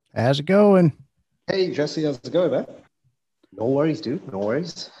How's it going? Hey Jesse, how's it going, man? No worries, dude. No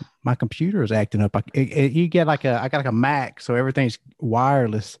worries. My computer is acting up. You get I got like a Mac, so everything's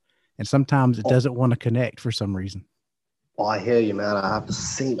wireless, and sometimes it Oh, doesn't want to connect for some reason. oh, I hear you, man. I have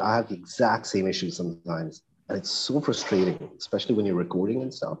the exact same issue sometimes. And it's so frustrating, especially when you're recording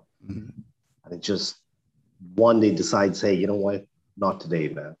and stuff. Mhm. And it just one day decides, hey, you know what? Not today,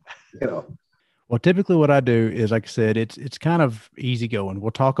 man. You know. Well, typically what I do is, like I said, it's kind of easy going.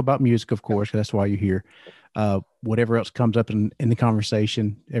 We'll talk about music, of Yeah. course, 'cause that's why you're here. Whatever else comes up in the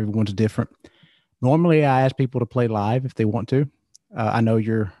conversation, everyone's different. Normally, I ask people to play live if they want to. I know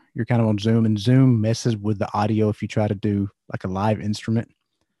you're kind of on Zoom, and Zoom messes with the audio if you try to do like a live instrument.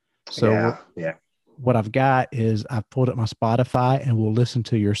 So Yeah, yeah. what I've got is I've pulled up my Spotify and we'll listen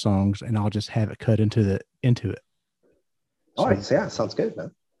to your songs and I'll just have it cut into it. All So right. So yeah, sounds good,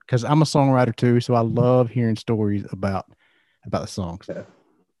 man. because I'm a songwriter too, so I love hearing stories about the songs. Yeah.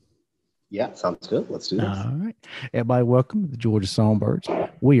 Yeah, sounds good. Let's do this. All right, everybody, welcome to the Georgia Songbirds.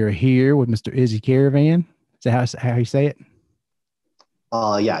 We are here with Mr. Izzie Caravan. Is that how you say it?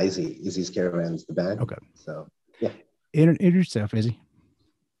 Yeah, Izzie's Caravan's the band. Okay, So yeah. introduce yourself, Izzie.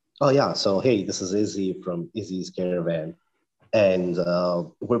 Oh yeah. So hey, this is Izzie from Izzie's Caravan. And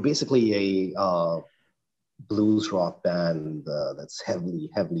we're basically a blues rock band that's heavily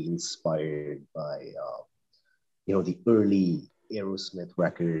inspired by the early Aerosmith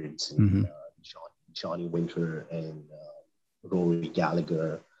records and Mm-hmm. Johnny Winter and Rory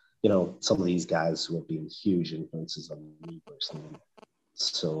Gallagher. Some of these guys who have been huge influences on me personally.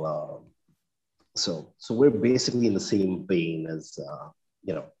 So so we're basically in the same vein as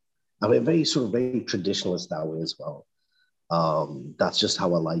you know. I mean, very sort of very traditionalist that way as well. That's just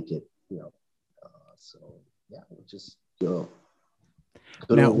how I like it. So yeah, just good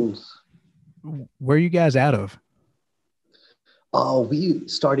Now, old. where are you guys out of? We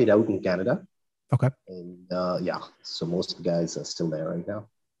started out in Canada, Okay, and yeah, so most of the guys are still there right now.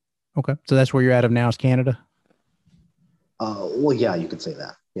 okay, so that's where you're out of now is Canada. Well, yeah, you could say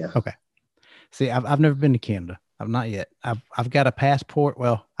that. Yeah. Okay. See, I've never been to Canada. I've not yet. I've got a passport.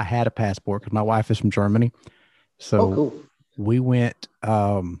 Well, I had a passport because my wife is from Germany. Oh, So cool. we went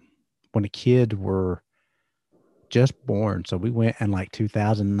when the kids were just born. So we went in like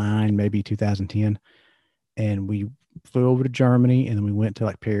 2009, maybe 2010, and we flew over to Germany, and then we went to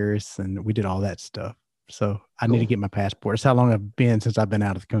like Paris, and we did all that stuff. So I need to Cool. get my passport. It's how long I've been since I've been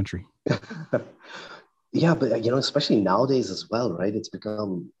out of the country. Yeah, but especially nowadays as well, right? It's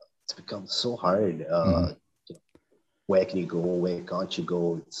become so hard. Mhm. Where can you go? Where can't you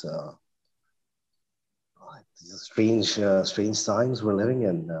go? It's strange times we're living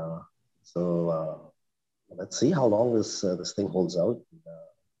in. So let's see how long this thing holds out.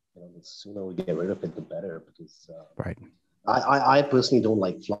 The sooner we get rid of it, the better. Because Right. I personally don't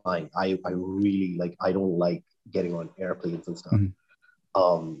like flying. I really like. I don't like getting on airplanes and stuff. Mhm.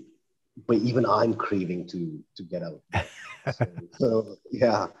 Um, but even I'm craving to get out. So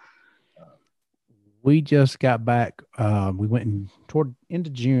yeah. Uh, We just got back. We went in toward end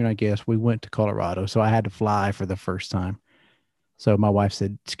of June, I guess. We went to Colorado, so I had to fly for the first time. So my wife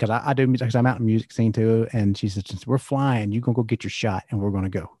said, because I do music, because I'm out in the music scene too, and she said, since we're flying, you gonna go get your shot, and we're gonna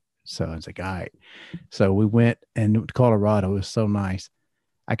go. So I was like, all right. So we went and Colorado. It was so nice.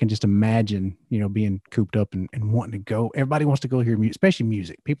 I can just imagine, being cooped up and wanting to go. Everybody wants to go hear music, especially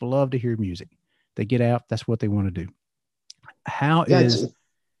music. People love to hear music. They get out. That's what they want to do. How yeah. is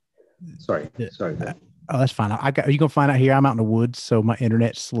Sorry, uh, man. oh, that's fine. You gonna find out here. I'm out in the woods, so my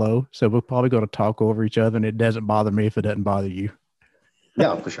internet's slow. So we're probably gonna talk over each other, and it doesn't bother me if it doesn't bother you.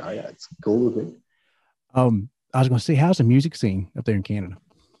 Yeah, for sure. Yeah, it's cool with me. I was gonna say, how's the music scene up there in Canada?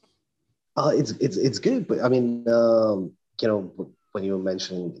 It's good, but I mean, when you were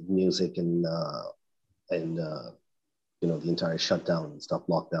mentioning music and the entire shutdown and stuff,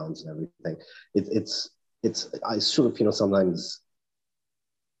 lockdowns and everything, it, it's it's I sort of sometimes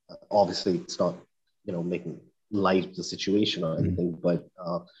obviously it's not making light of the situation or Mm, anything, but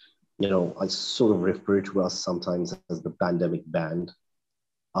I sort of refer to us sometimes as the pandemic band.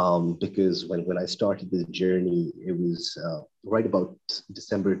 Because when I started this journey, it was right about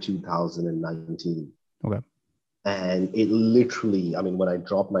December 2019. okay. And it literally, I mean, when I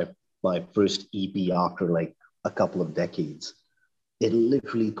dropped my first EP after like a couple of decades, it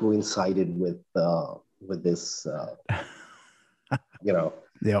literally coincided with this, you know.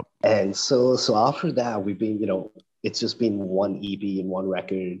 Yep. And so after that, we've been, it's just been one EP and one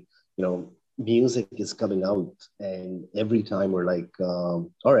record. Music is coming out, and every time we're like, all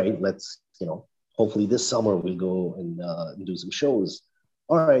right, let's, hopefully this summer we'll go and do some shows.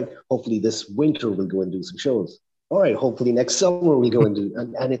 All right, hopefully this winter we'll go and do some shows. all right, hopefully next summer we'll go into,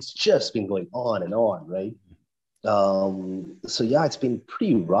 and it's just been going on and on, right? So yeah, it's been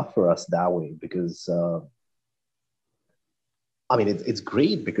pretty rough for us that way because I mean it's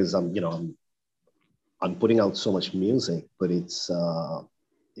great because I'm putting out so much music, but it's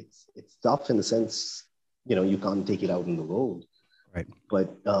tough in the sense, you can't take it out in the road. Right. But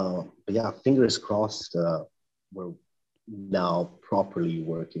yeah, fingers crossed. We're now properly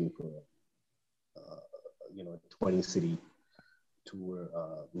working for a 20 city tour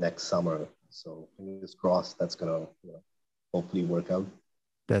next summer. So fingers crossed that's gonna hopefully work out.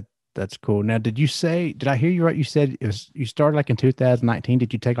 That that's cool. Now, did I hear you right? You said you started like in 2019.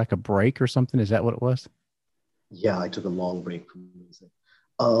 Did you take like a break or something? Is that what it was? Yeah, I took a long break from music.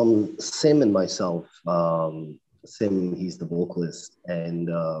 Sim and myself, Sim, he's the vocalist, and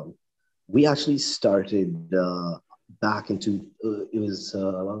we actually started back into it was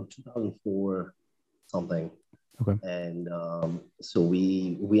around 2004 something, Okay. and so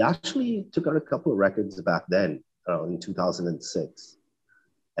we actually took out a couple of records back then in 2006,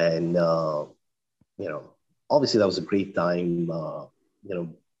 and you know obviously that was a great time. You know,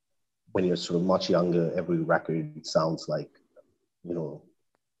 when you're sort of much younger, every record sounds like you know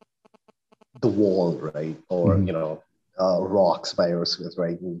the Wall, right? Or Hmm. Rocks by Aerosmith,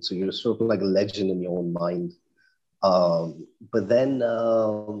 right? And so you're sort of like a legend in your own mind. But then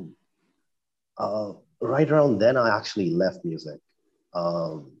uh, right around then, I actually left music.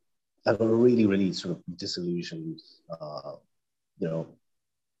 Um, I got really, really sort of disillusioned, you know,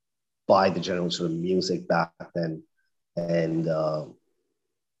 by the general sort of music back then, and uh,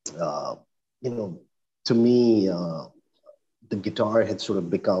 you know, to me, the guitar had sort of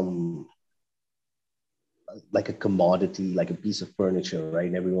become like a commodity, like a piece of furniture, right?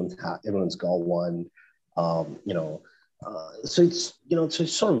 And everyone's got one. Um, you know, so it's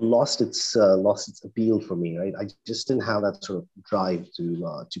sort of lost its appeal for me, right? I just didn't have that sort of drive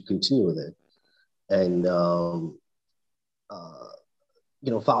to continue with it. And uh,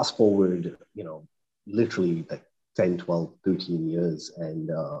 fast forward, literally like 10, 12, 13 years, and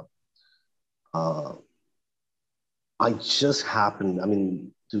uh, I just happened, I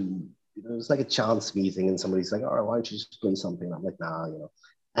mean, it was like a chance meeting, and somebody's like, all right, why don't you just play something? I'm like, nah.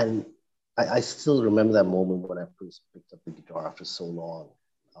 And I still remember that moment when I first picked up the guitar after so long.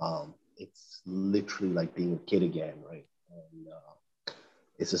 It's literally like being a kid again, right? And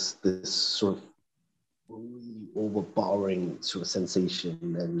it's just this sort of really overpowering sort of sensation.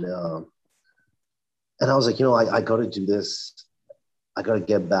 And I was like, I got to do this. I got to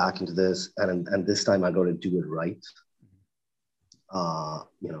get back into this. And this time I got to do it right. uh,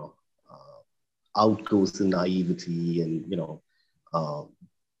 you know, out goes the naivety and, uh,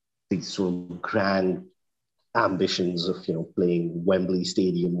 these sort of grand ambitions of, playing Wembley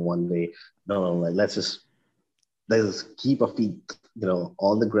Stadium one day. No, no, like let's just keep our feet,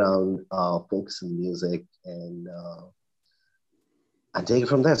 on the ground, focus on music and take it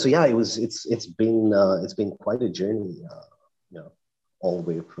from there. So yeah, it's been quite a journey, you know, all the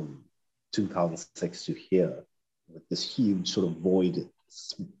way from 2006 to here with this huge sort of void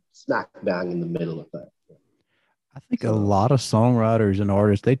smack bang in the middle of that. I think a So lot of songwriters and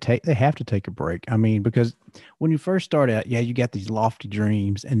artists they have to take a break. I mean, because when you first start out, yeah, you got these lofty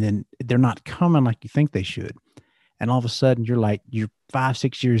dreams, and then they're not coming like you think they should, and all of a sudden you're 5,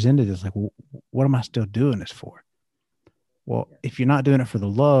 6 years into this, like, well, what am I still doing this for? Well, yeah, if you're not doing it for the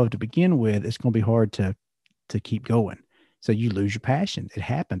love to begin with, it's going to be hard to keep going. So you lose your passion. It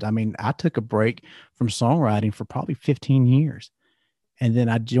happens. I mean, I took a break from songwriting for probably 15 years. And then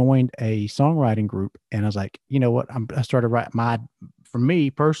I joined a songwriting group, and I was like, you know what? I started writing for me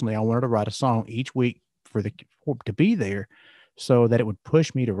personally, I wanted to write a song each week to be there so that it would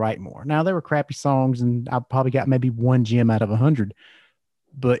push me to write more. Now there were crappy songs and I probably got maybe one gem out of 100,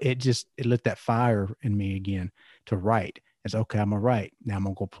 but it lit that fire in me again to write. It's okay. I'm gonna write. Now I'm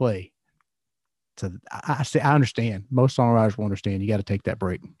gonna go play. So I say I understand. Most songwriters will understand. You got to take that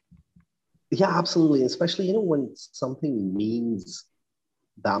break. yeah, absolutely. Especially when something means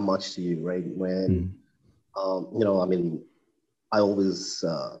that much to you, right? When Mm, I mean, I always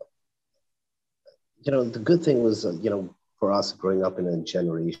the good thing was for us growing up in a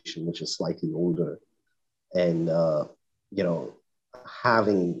generation which is slightly older, and you know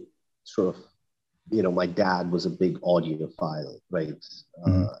having sort of my dad was a big audiophile, right?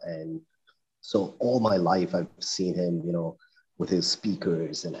 mm, And so all my life I've seen him, with his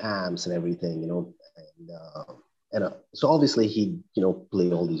speakers and amps and everything, and so obviously he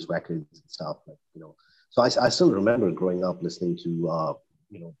play all these records and stuff, like so I still remember growing up listening to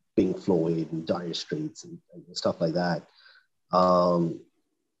Pink Floyd and Dire Straits and stuff like that. um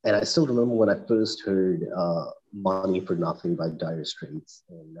and I still remember when I first heard Money for Nothing by Dire Straits.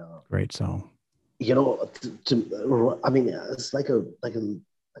 And Great song. I mean, it's like a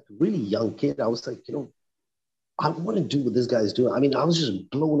really young kid. I was like, I want to do what this guy's doing. I mean, I was just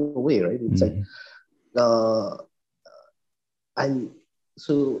blown away, right? It's like, Mm-hmm. uh, and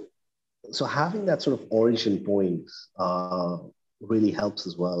so so having that sort of origin point really helps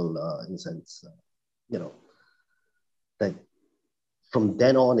as well, in a sense, you know, that from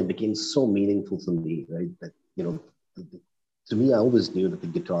then on it became so meaningful for me, right? That to me, I always knew that the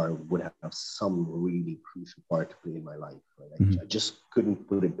guitar would have some really crucial part to play in my life. Right? Mm-hmm. I just couldn't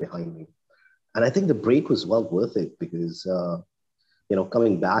put it behind me, and I think the break was well worth it because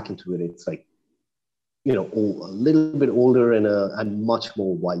coming back into it, it's like a little bit older and much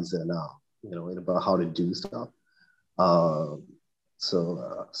more wiser now, about how to do stuff. Um,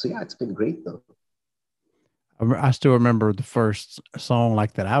 so yeah, it's been great though. I still remember the first song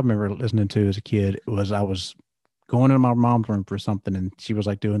like that I remember listening to as a kid was I was going into my mom's room for something and she was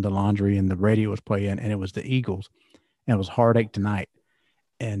like doing the laundry and the radio was playing and it was the Eagles and it was Heartache Tonight.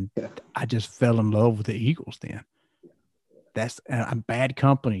 And Yeah, I just fell in love with the Eagles then. That's Bad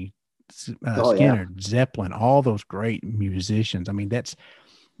Company, oh yeah, Skinner, Zeppelin, all those great musicians. I mean, that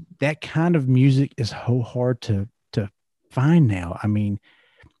kind of music is so hard to find now. I mean,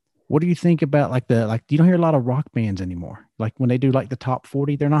 what do you think about you don't hear a lot of rock bands anymore? Like when they do like the top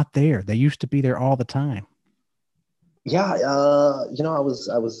 40, they're not there. They used to be there all the time. yeah. I was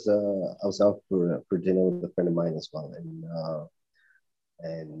out for dinner with a friend of mine as well,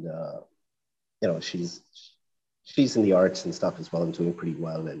 and she's in the arts and stuff as well and doing pretty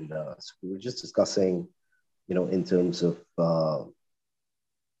well. And so we were just discussing, in terms of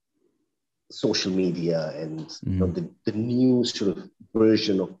social media and Mm-hmm. the new sort of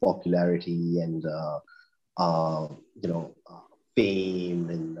version of popularity and uh, you know fame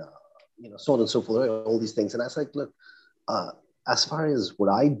and so on and so forth, all these things. And I was like, look, uh, as far as what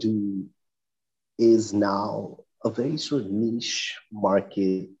I do is now a very sort of niche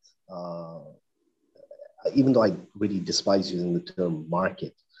market. Uh, Even though I really despise using the term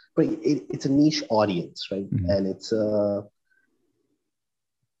market, but it's a niche audience, right? Mm-hmm. And it's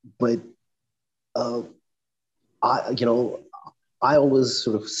but uh, I I always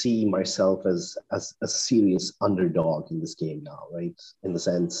sort of see myself as a serious underdog in this game now, right? In the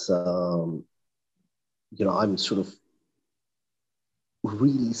sense, I'm sort of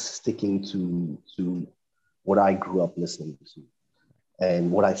really sticking to what I grew up listening to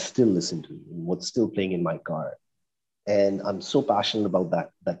and what I still listen to and what's still playing in my car. And I'm so passionate about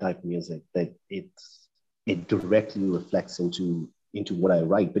that type of music that it directly reflects into what I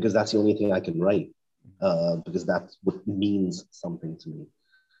write because that's the only thing I can write, because that's what means something to me.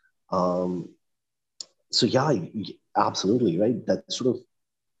 Um, so yeah, absolutely right. That sort of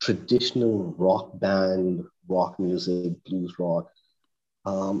traditional rock band, rock music, blues rock,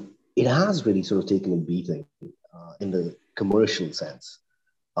 it has really sort of taken a beating in the commercial sense.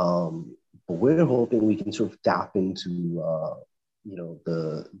 But we're hoping we can sort of tap into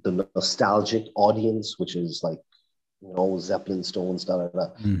the nostalgic audience, which is like Zeppelin, Stones, da da da.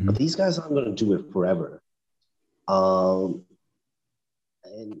 Mm-hmm. But these guys aren't going to do it forever. Um,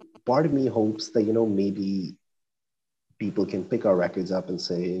 and part of me hopes that maybe people can pick our records up and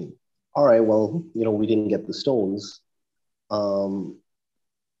say, all right, well, we didn't get the Stones. Um,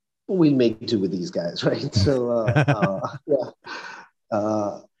 we'll make do with these guys, right? So yeah.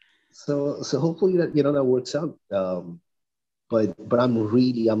 So hopefully that works out. But I'm a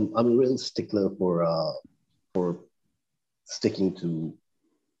real stickler for sticking to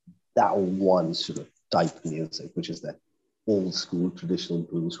that one sort of type of music, which is that old school traditional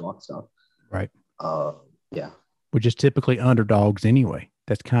blues rock stuff. Right. Uh, yeah, Which is typically underdogs anyway.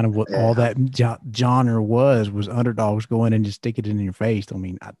 That's kind of what all yeah, that genre was underdogs going and just sticking it in your face. I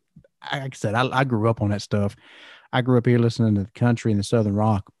mean, like I said, I grew up on that stuff. I grew up here listening to the country and the Southern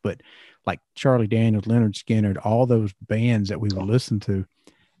rock, but like Charlie Daniels, Leonard Skinner, all those bands that we would listen to.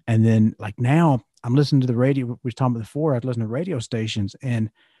 And then like now I'm listening to the radio. We was talking about before, I'd listen to radio stations. And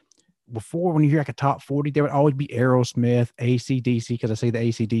before when you hear like a top 40, there would always be Aerosmith, AC/DC, because I see the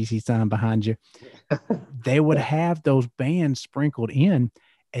AC/DC sign behind you. They would yeah, have those bands sprinkled in,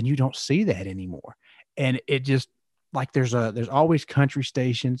 and you don't see that anymore. And it just like there's always country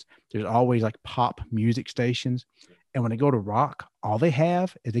stations, there's always like pop music stations. And when they go to rock, all they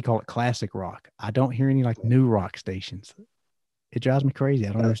have is they call it classic rock. I don't hear any like new rock stations. It drives me crazy.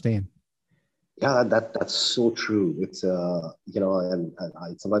 I don't yeah. understand. Yeah, that's so true. It's and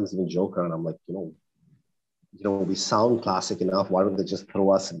I sometimes even joke around. I'm like, we sound classic enough. Why don't they just throw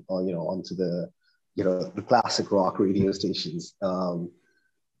us onto the classic rock radio stations?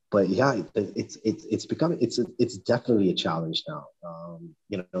 but yeah, it's become it's definitely a challenge now.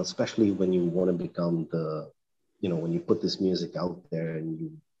 You know, especially when you want to become the, you know, when you put this music out there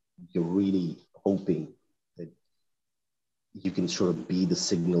and you're really hoping that you can sort of be the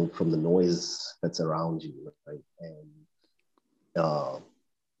signal from the noise that's around you, right? And uh,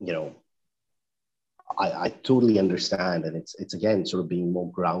 you know, I totally understand, and it's again sort of being more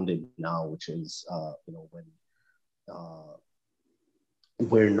grounded now, which is you know, when uh,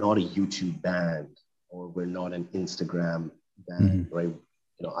 we're not a YouTube band or we're not an Instagram band, Mm-hmm. right?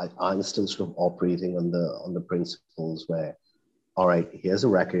 You know, I'm still sort of operating on the principles where, all right, here's a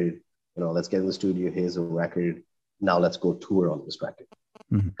record, you know, let's get in the studio, here's a record, now let's go tour on this record.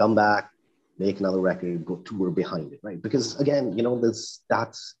 Mm-hmm. Come back, make another record, go tour behind it, right? Because again, you know,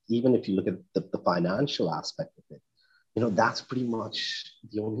 that's even if you look at the financial aspect of it, you know, that's pretty much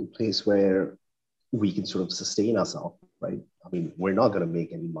the only place where we can sort of sustain ourselves, right? I mean, we're not going to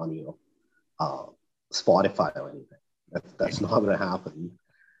make any money off uh, Spotify or anything. That's not going to happen.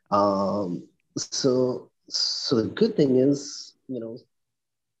 So the good thing is, you know,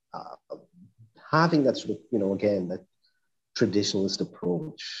 uh, having that sort of, you know, again, that traditionalist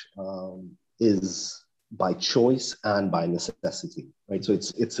approach is by choice and by necessity, right? So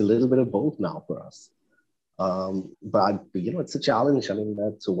it's a little bit of both now for us. But you know, it's a challenge. I mean,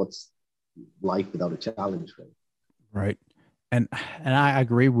 that's so what's life without a challenge, right? Right. And I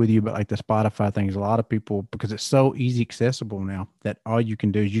agree with you, but like the Spotify thing is a lot of people because it's so easy accessible now that all you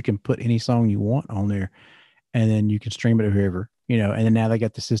can do is you can put any song you want on there and then you can stream it to whoever, you know, and then now they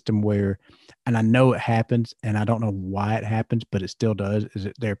got the system where, and I know it happens and I don't know why it happens, but it still does, is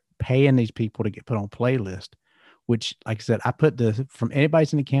that they're paying these people to get put on playlist, which like I said, I put the, from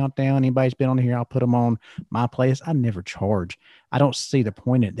anybody's in the countdown, anybody's been on here, I'll put them on my playlist. I never charge. I don't see the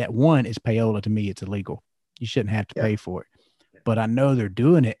point in it. That one is payola to me. It's illegal. You shouldn't have to Yeah, pay for it, but I know they're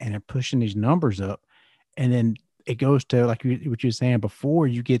doing it and they're pushing these numbers up. And then it goes to like what you were saying before,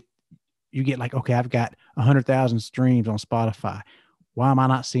 you get like, okay, I've got 100,000 streams on Spotify. Why am I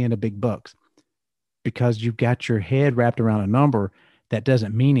not seeing the big bucks? Because you've got your head wrapped around a number that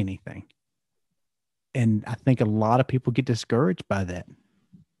doesn't mean anything. And I think a lot of people get discouraged by that.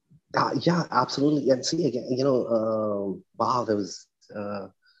 yeah, absolutely. And see again, you know, wow, I was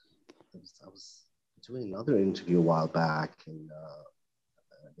doing another interview a while back, and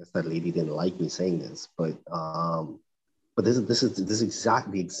I guess that lady didn't like me saying this, but this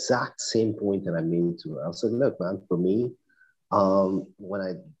exact the exact same point that I made to her. I was like, look, man, for me, when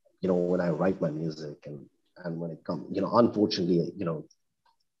I, you know, when I write my music and when it comes, you know, unfortunately, you know,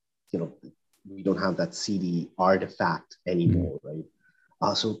 we don't have that CD artifact Mm. anymore,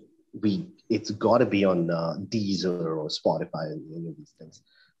 right? So it's got to be on Deezer or Spotify and any of these things.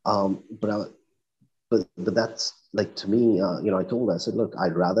 Um, but I, but that's like to me, you know, I told her, I said, look,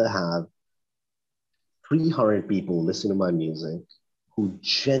 I'd rather have 300 people listen to my music who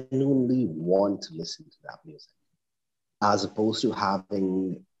genuinely want to listen to that music, as opposed to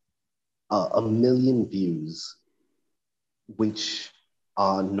having a million views which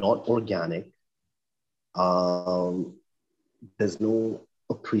are not organic. Um, there's no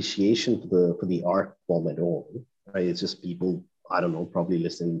appreciation for the art form at all, right? It's just people, I don't know, probably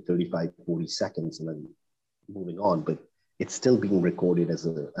listening 35, 40 seconds and then moving on, but it's still being recorded as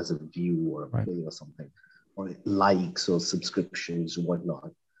a view or a Right. play or something, or likes or subscriptions or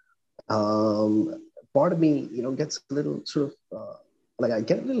whatnot. Um, Part of me, you know, gets a little sort of like I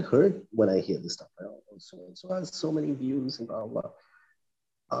get a little hurt when I hear this stuff. Oh, so and so has so many views and blah blah.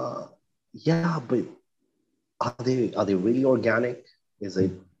 Uh, yeah, but are they really organic? Is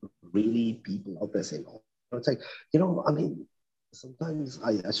it really people out there saying, "Oh," it's like, you know, I mean, sometimes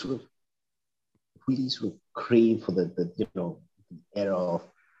I sort of really sort of crave for the you know, the era of,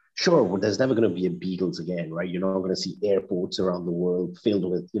 sure, well, there's never going to be a Beatles again, right? You're not going to see airports around the world filled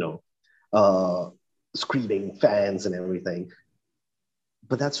with, you know, screaming fans and everything.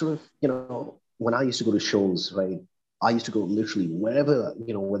 But that's sort of, you know, when I used to go to shows, right? I used to go literally wherever,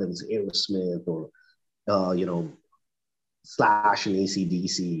 you know, whether it was Aerosmith or, you know, Slash and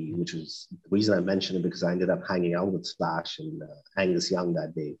ACDC, which was the reason I mentioned it because I ended up hanging out with Slash and Angus Young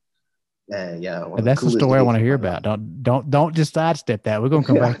that day. And yeah, one And of the that's the coolest story I want days to of hear my about. life. Don't just sidestep that. We're gonna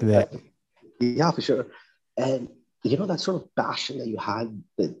come Yeah, back to that. yeah, for sure. And you know that sort of passion that you had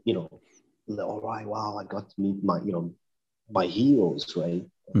that, you know, all right, wow, I got to meet my, you know, my heroes, right?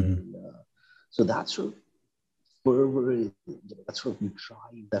 Mhm. And so that sort of fervor, you know, that sort of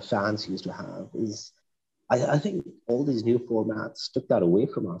drive that fans used to have is, I think all these new formats took that away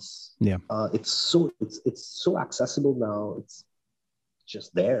from us. Yeah. It's so accessible now. It's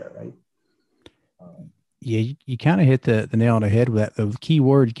just there, right? Yeah, you kind of hit the nail on the head with that. The key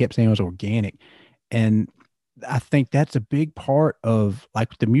word you kept saying was organic. And I think that's a big part of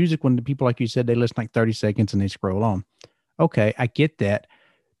like the music when the people, like you said, they listen like 30 seconds and they scroll on. Okay, I get that,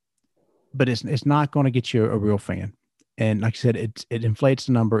 but it's not going to get you a real fan. And like I said, it inflates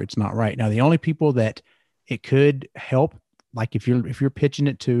the number. It's not right. Now, the only people that it could help, like if you're pitching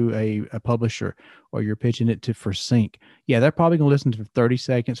it to a publisher or you're pitching it to for sync, yeah, they're probably going to listen to 30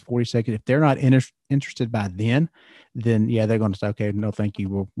 seconds, 40 seconds. If they're not interested by then yeah, they're going to say, okay, no, thank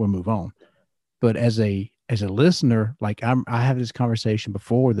you. We'll move on. But as a listener, like I have this conversation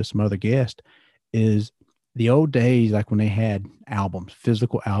before with some other guest, is the old days like when they had albums,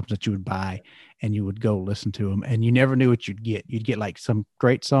 physical albums that you would buy and you would go listen to them and you never knew what you'd get. You'd get like some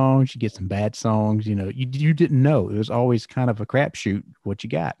great songs, you get some bad songs, you didn't know. It was always kind of a crapshoot what you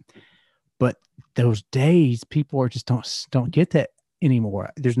got. But those days, people are just don't get that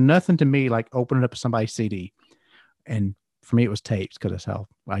anymore. There's nothing to me like opening up somebody's CD, and for me it was tapes because that's how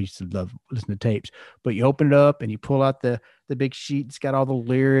I used to love listening to tapes. But you open it up and you pull out the big sheet. It's got all the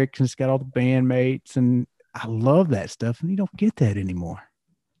lyrics and it's got all the bandmates, and I love that stuff. And you don't get that anymore.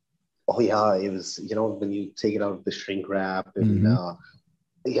 Oh yeah, it was, when you take it out of the shrink wrap, and Mm-hmm.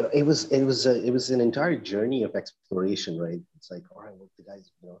 it was an entire journey of exploration, right? It's like, all right, what the guys,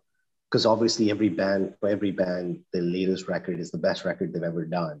 because obviously for every band, the latest record is the best record they've ever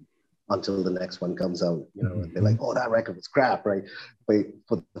done until the next one comes out, and they're Mm-hmm. like, oh, that record was crap, right? But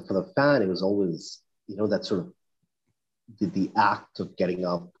for the fan, it was always, that sort of the act of getting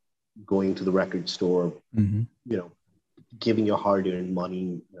up, going to the record store, Mm-hmm. you know, giving your hard-earned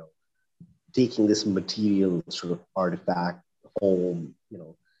money, taking this material sort of artifact home,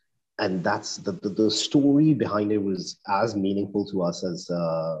 and that's the story behind it was as meaningful to us as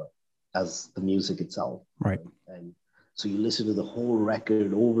the music itself, Right. right? And so you listen to the whole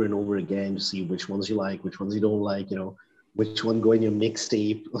record over and over again to see which ones you like, which ones you don't like, which one go in your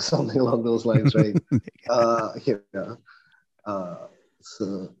mixtape or something along those lines, right? Yeah.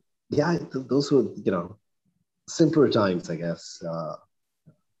 So yeah, those were simpler times, I guess.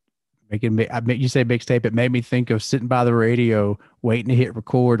 Making me, I mean, you say mixtape, it made me think of sitting by the radio waiting to hit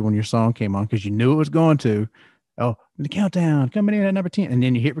record when your song came on because you knew it was going to. Oh, the countdown coming in at number 10. And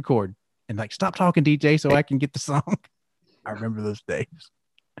then you hit record and like, stop talking, DJ, so I can get the song. I remember those days.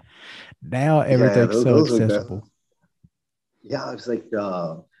 Now Yeah, everything's so those were good. accessible. Yeah, I was like,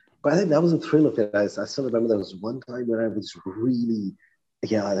 but I think that was a thrill of it. I still remember there was one time where I was really,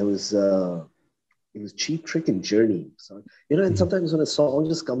 yeah, there was, it was Cheap Trick and Journey. So, and Mhm. sometimes when a song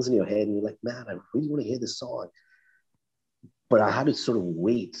just comes in your head and you're like, man, I really want to hear this song, but I had to sort of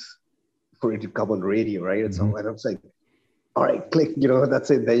wait for it to come on radio, right? And Mhm. so, and I was like, all right, click,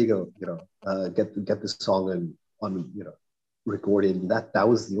 that's it. There you go. Get this song and on, recorded. And that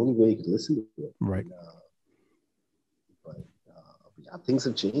was the only way you could listen to it. Right. And, but yeah, things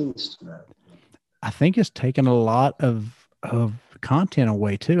have changed, man. I think it's taken a lot of content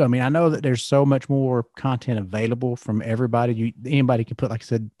away too. I mean, I know that there's so much more content available from everybody. Anybody can put, like I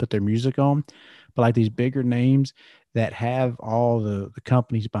said, put their music on, but like these bigger names that have all the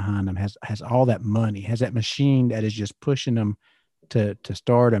companies behind them has all that money, has that machine that is just pushing them to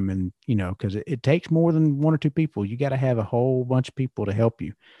start them. And because it takes more than one or two people. You got to have a whole bunch of people to help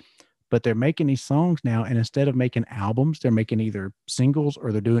you. But they're making these songs now, and instead of making albums, they're making either singles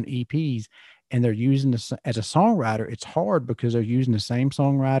or they're doing EPs, and they're using this as a songwriter. It's hard because they're using the same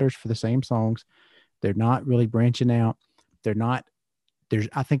songwriters for the same songs. They're not really branching out. They're not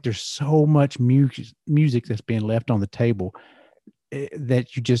I think there's so much music that's being left on the table that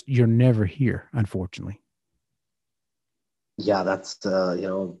you're never here, unfortunately. Yeah, that's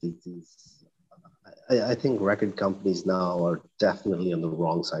these. I think record companies now are definitely on the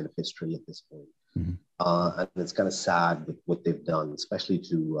wrong side of history at this point, Mhm. and it's kind of sad with what they've done, especially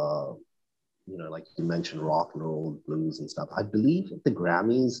to like you mentioned, rock and roll, blues, and stuff. I believe at the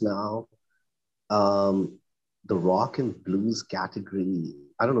Grammys now, um, the rock and blues category.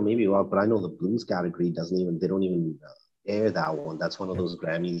 I don't know, maybe rock, but I know the blues category doesn't even. They don't even air that one. That's one of Yeah. those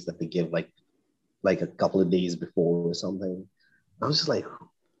Grammys that they give like a couple of days before or something. I was just like,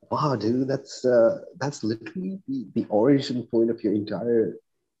 wow, dude, that's literally the origin point of your entire,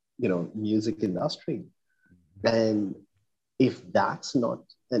 music industry. And if that's not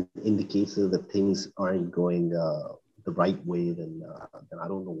an indicator that things aren't going the right way, then I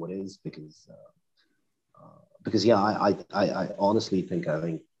don't know what is, because yeah, I honestly think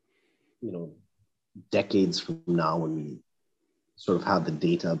you know decades from now when we sort of have the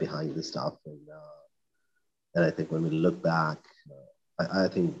data behind this stuff, and I think when we look back, I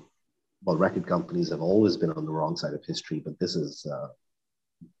think, well, record companies have always been on the wrong side of history, but this is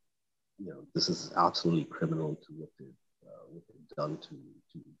this is absolutely criminal to what they've done to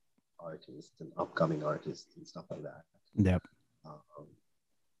artists and upcoming artists and stuff like that. Yep. Um,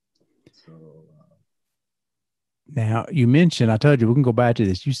 so Now you mentioned, I told you we can go back to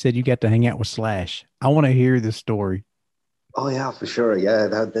this. You said you got to hang out with Slash. I want to hear this story. Oh yeah, for sure. Yeah,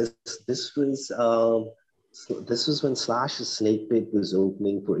 this was when Slash's Snake Pit was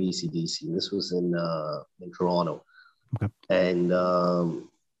opening for AC/DC. This was in Toronto, Okay. and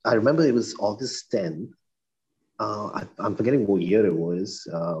I remember it was August 10th. I'm forgetting what year it was,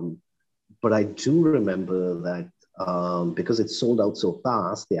 but I do remember that because it sold out so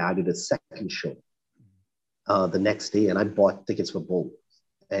fast, they added a second show the next day, and I bought tickets for both.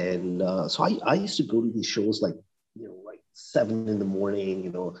 And so I used to go to these shows like 7 in the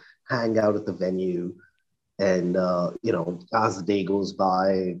morning, hang out at the venue. And, as the day goes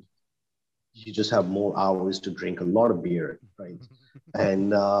by, you just have more hours to drink a lot of beer, right?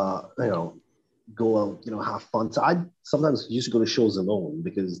 And, go out, have fun. So I sometimes used to go to shows alone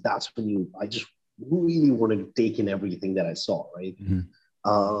because that's when I just really wanted to take in everything that I saw, right?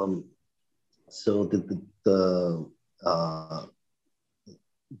 Mm-hmm. So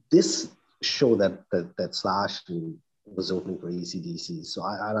this show that Slash was opening for AC/DC. So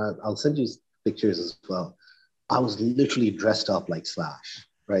I'll send you pictures as well. I was literally dressed up like Slash,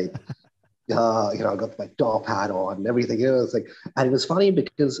 right? I got my top hat on and everything. It's like, and it was funny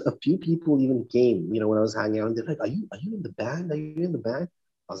because a few people even came, when I was hanging out, and they're like, "Are you in the band? Are you in the band?"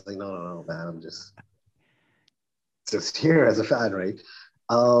 I was like, "No, man, I'm just here as a fan, right?"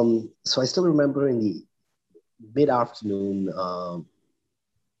 So I still remember in the mid-afternoon,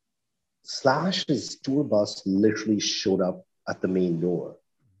 Slash's tour bus literally showed up at the main door,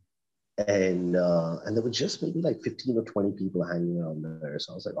 and there were just maybe like 15 or 20 people hanging around there.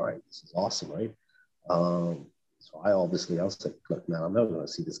 So I was like, all right, this is awesome, right? So I was like, look, man, I'm never going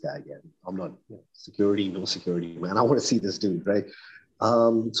to see this guy again. I'm not security, no security, man. I want to see this dude, right?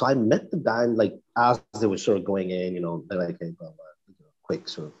 So I met the band like as they were sort of going in, they're like, hey, blah, blah, quick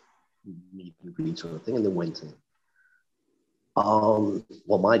sort of meet and greet sort of thing, and they went in. Well,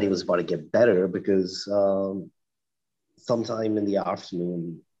 my day was about to get better because sometime in the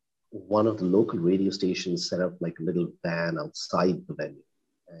afternoon, one of the local radio stations set up like a little van outside the venue,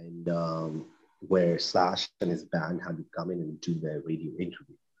 and where Slash and his band had to come in and do their radio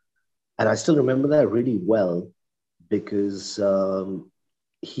interview. And I still remember that really well because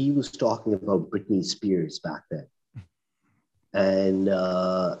he was talking about Britney Spears back then. And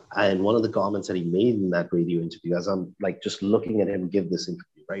one of the comments that he made in that radio interview, as I'm like just looking at him give this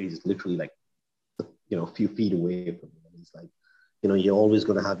interview, right? He's literally like, a few feet away from me. And he's like, you're always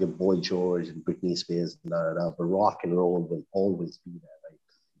going to have your Boy George and Britney Spears, and but rock and roll will always be there, right?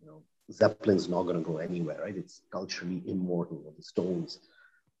 Zeppelin's not going to go anywhere, right? It's culturally immortal. Or the Stones,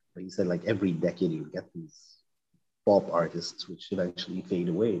 but he said like every decade you get these pop artists which eventually fade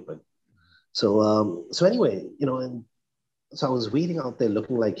away. But so anyway, and so I was waiting out there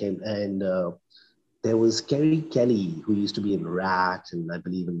looking like him, and there was Kerry Kelly, who used to be in Rat and I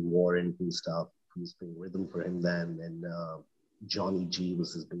believe in Warrant and stuff, who was playing rhythm for him then, and Johnny G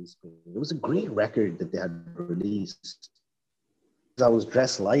was his bass player. It was a great record that they had released. I was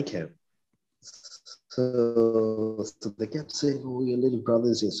dressed like him. So they kept saying, "Oh, your little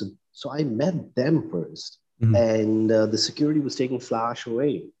brother's here." So I met them first, and the security was taking Slash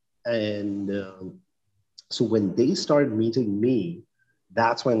away. And so when they started meeting me,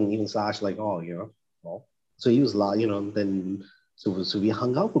 that's when even Slash like, "Oh, well." So he was like, then so we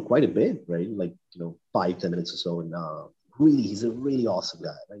hung out for quite a bit, right? Like 5-10 minutes or so, and really, he's a really awesome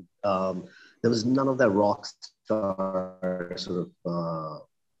guy, right? There was none of that rock star sort of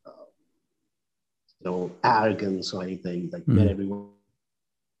arrogance or anything. Like met everyone.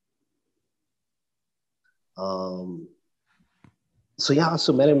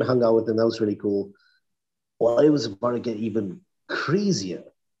 So met him, hung out with him. That was really cool. Well, it was about to get even crazier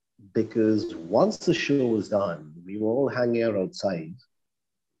because once the show was done, we were all hanging out outside,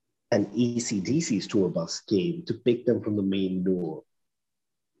 and AC/DC's tour bus came to pick them from the main door,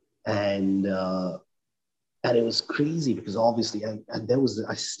 and it was crazy because obviously, and there was,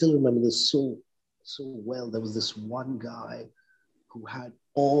 I still remember this so well. There was this one guy who had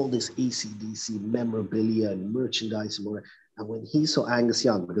all this AC/DC memorabilia and merchandise and whatever. And when he saw Angus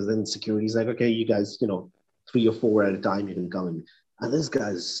Young, because then security's like, okay, you guys, 3 or 4 at a time, you can come in. And this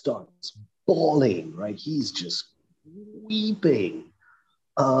guy starts bawling, right? He's just weeping.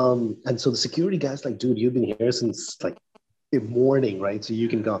 And so the security guy's like, dude, you've been here since like the morning, right? So you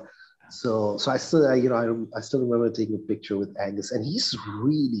can go. So I still, I still remember taking a picture with Angus, and he's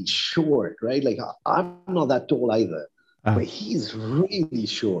really short, right? Like I'm not that tall either. Uh, but he's really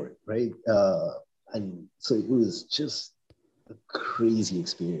short, right? And so it was just a crazy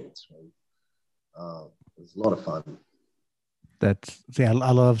experience, right? It was a lot of fun. that's see, I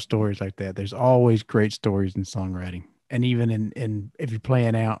love stories like that. There's always great stories in songwriting. And even in if you're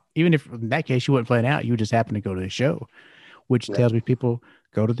playing out, even if in that case you weren't playing out, you just happen to go to the show, which Yeah, tells me people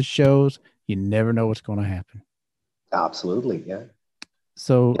go to the shows. You never know what's going to happen. absolutely. Yeah,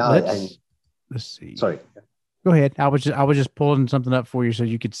 So yeah. And let's see. sorry. Go ahead. I was just pulling something up for you so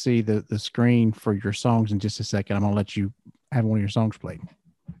you could see the screen for your songs in just a second. I'm gonna let you have one of your songs played.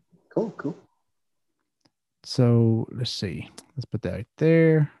 Cool, cool. So let's see. Let's put that right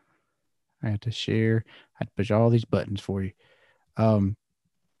there. I have to share. I have to push all these buttons for you. Um,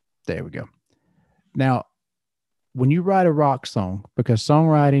 there we go. Now, when you write a rock song, because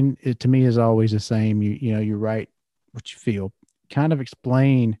songwriting to me is always the same. You write what you feel. Kind of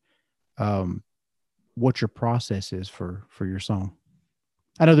explain um, what your process is for your song.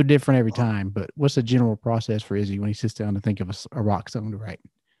 I know they're different every Uh, time, but what's the general process for Izzy when he sits down to think of a rock song to write?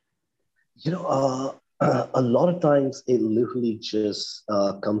 a lot of times it literally just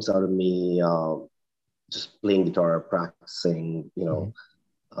comes out of me just playing guitar, practicing,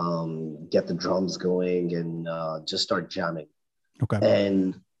 Mhm. get the drums going and just start jamming. Okay.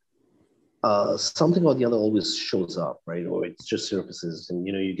 And something or the other always shows up, right? Or it just surfaces, and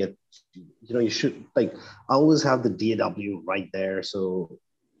you get, you should like. I always have the DAW right there, so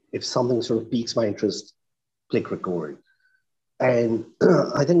if something sort of piques my interest, click record. And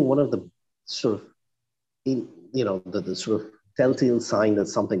I think one of the sort of the sort of telltale sign that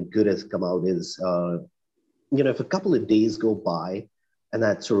something good has come out is if a couple of days go by and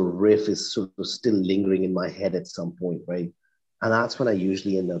that sort of riff is sort of still lingering in my head at some point, right? And that's when I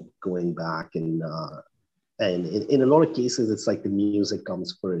usually end up going back and in a lot of cases it's like the music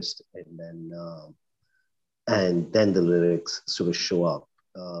comes first and then the lyrics sort of show up.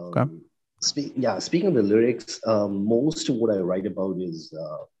 Okay. Speaking of the lyrics, most of what I write about is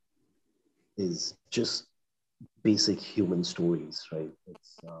just basic human stories, right?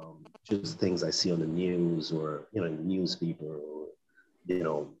 It's just things I see on the news or in the newspaper or you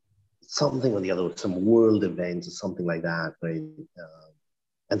know something or the other, some world events or something like that, right?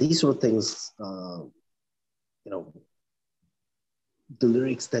 And these sort of things, you know, the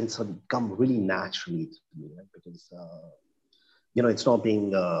lyrics then sort of come really naturally to me, right? Because it's not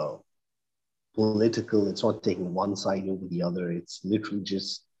being political. It's not taking one side over the other. It's literally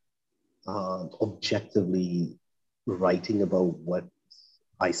just objectively writing about what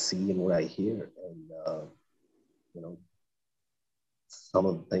I see and what I hear, and you know, some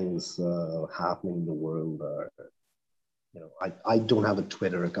of the things happening in the world are, I don't have a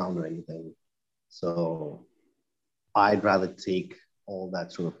Twitter account or anything, so I'd rather take all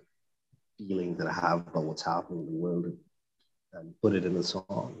that sort of feeling that I have about what's happening in the world and put it in a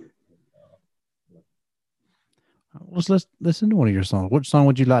song. Let's listen to one of your songs. Which song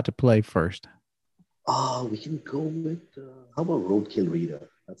would you like to play first? We can go with how about Roadkill Reader?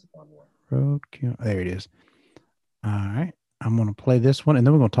 That's a fun one. Roadkill. There it is. All right. I'm going to play this one and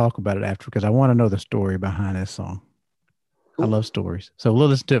then we're going to talk about it after because I want to know the story behind this song. I Cool. love stories. So we'll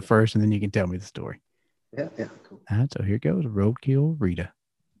listen to it first and then you can tell me the story. Yeah, yeah, cool. All right. So here goes Roadkill Rita.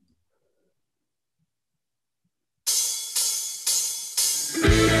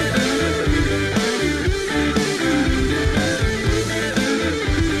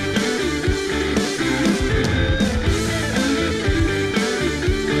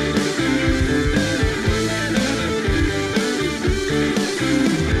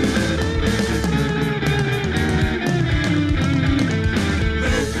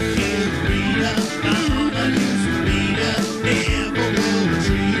 Roadkill Rita, mama used to read us, never would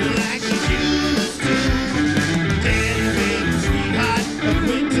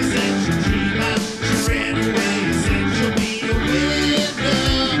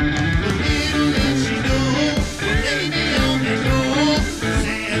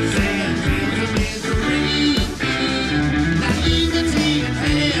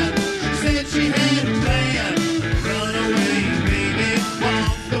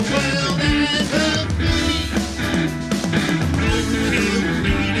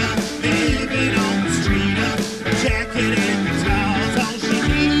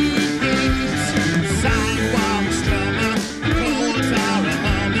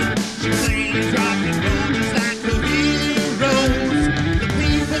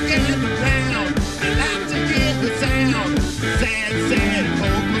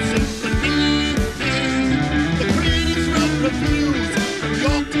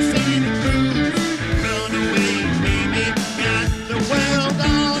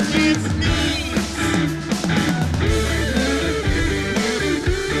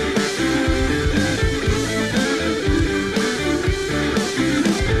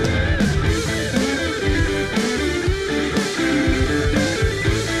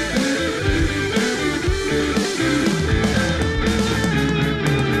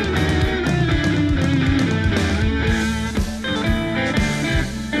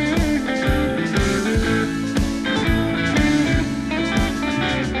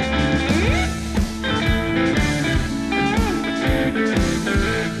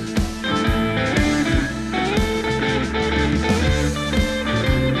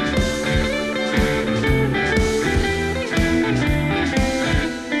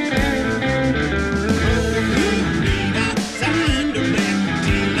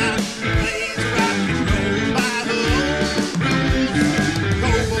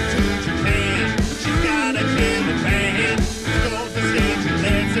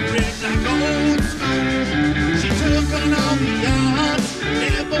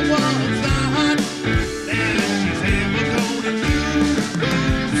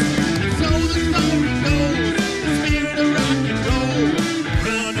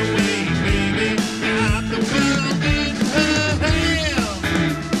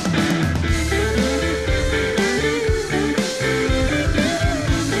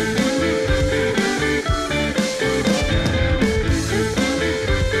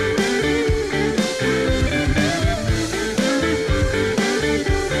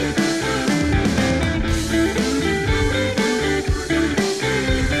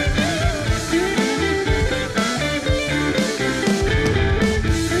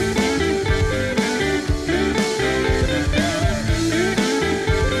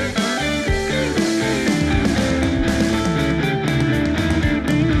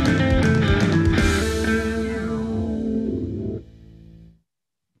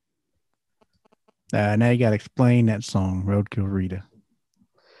Now you got to explain that song, Roadkill Rita.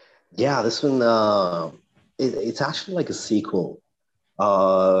 Yeah, this one it's actually like a sequel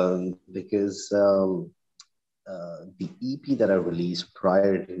because the EP that I released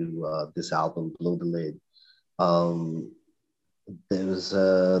prior to this album, Blow the Lid, um, there was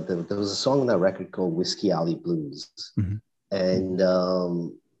a song on that record called Whiskey Alley Blues, Mm-hmm. and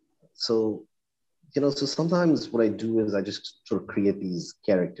so so sometimes what I do is I just sort of create these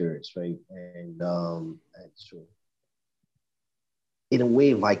characters, right, and sort of in a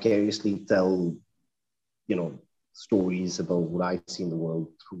way vicariously tell you know stories about what I see in the world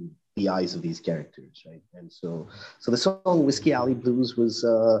through the eyes of these characters, right? And so the song Whiskey Alley Blues was,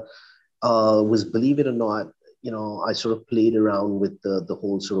 believe it or not, I sort of played around with the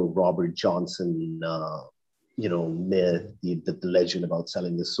whole sort of Robert Johnson myth, the legend about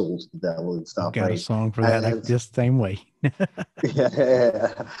selling his soul to the devil and I've stuff, got a right? song for that, like And just same way.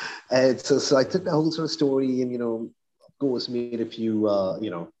 yeah, and so I took that whole sort of story and of course made a few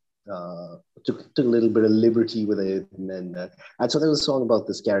took a little bit of liberty with it, and so there was a song about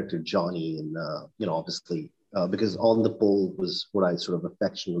this character Johnny, and obviously because On the Pole was what I sort of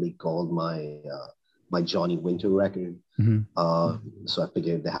affectionately called my Johnny Winter record. Mm-hmm. So I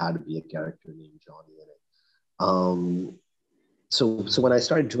figured there had to be a character named Johnny in it. So when I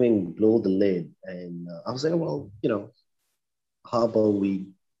started doing Blow the Lid, and I was like, well, how about we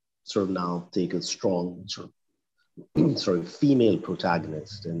sort of now take a strong sort of female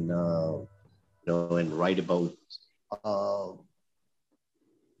protagonist and and write about uh,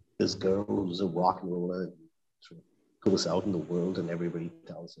 this girl who's a rock and roller and sort of goes out in the world and everybody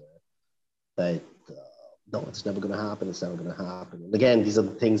tells her that no, it's never going to happen. It's never going to happen. And again, these are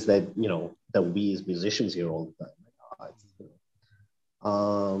the things that that we as musicians hear all the time. Like,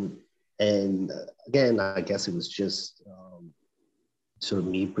 and again, I guess it was just sort of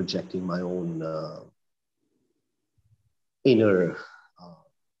me projecting my own inner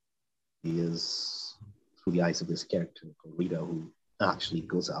ideas through the eyes of this character called Rita, who actually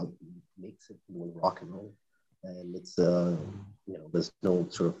goes out and makes it doing rock and roll. And it's there's no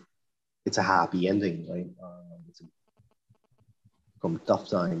sort of it's a happy ending, right? From tough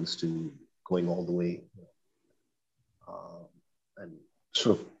times to going all the way, and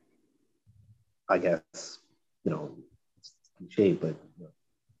sort of I guess it's cliche, but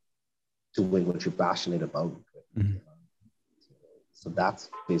doing what you're passionate about. Mm-hmm. So that's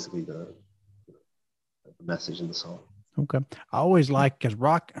basically the message in the song. Okay. I always like because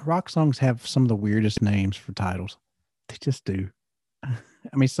rock songs have some of the weirdest names for titles. They just do.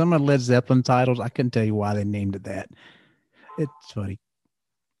 I mean, some of Led Zeppelin titles, I couldn't tell you why they named it that. It's funny.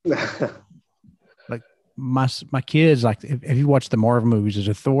 Like my kids, like if you watch the Marvel movies, there's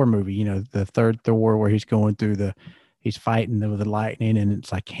a Thor movie, the third Thor where he's going through he's fighting with the lightning and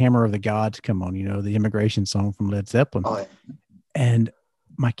it's like Hammer of the Gods come on, the immigration song from Led Zeppelin. Oh, yeah. And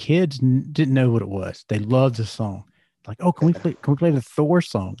my kids didn't know what it was. They loved the song. Like, oh, can we play the Thor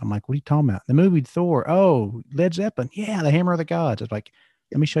song? I'm like, what are you talking about? The movie Thor. Oh, Led Zeppelin. Yeah, the Hammer of the Gods. It's like,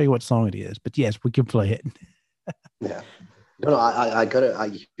 let me show you what song it is. But yes, we can play it. Yeah. No, I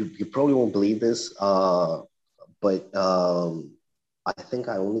gotta. You probably won't believe this, but I think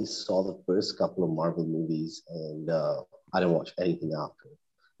I only saw the first couple of Marvel movies, and I didn't watch anything after.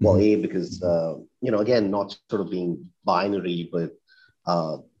 Well, Mm-hmm. because again, not sort of being binary,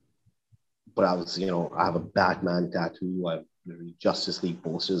 uh, but I was, I have a Batman tattoo. I have Justice League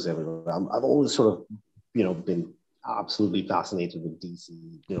posters everywhere. I've always sort of, been absolutely fascinated with DC,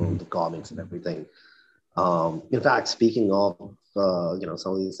 Mm-hmm. the comics and everything. In fact, speaking of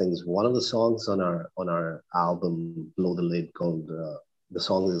some of these things, one of the songs on our album Below the Lid called the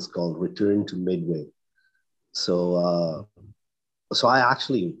song is called Return to Midway. So so I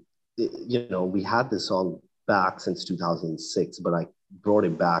actually we had this song back since 2006, but I brought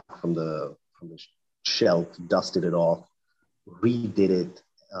it back from the shelf, dusted it off, redid it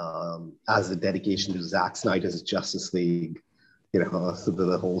as a dedication to Zack Snyder's Justice League. So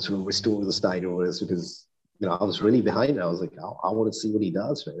the whole sort of restore the Snyderverse because I was really behind it. I was like, I want to see what he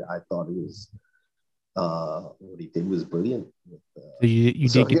does. Right? I thought it was what he did was brilliant. So you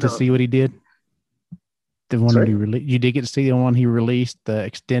So did get to see what he did? The one that sorry. he released. You did get to see the one he released, the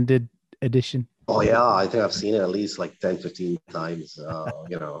extended edition. Oh yeah, I think I've seen it at least like 10, 15 times.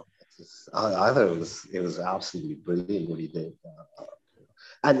 I thought it was absolutely brilliant what he did.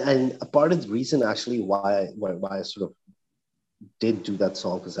 And a part of the reason actually why I sort of did do that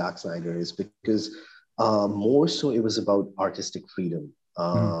song for Zack Snyder is because more so it was about artistic freedom.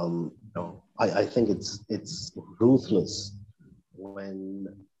 Mm-hmm. I think it's ruthless when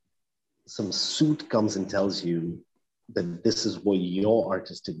some suit comes and tells you that this is what your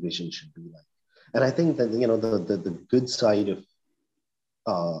artistic vision should be like. And I think that, the good side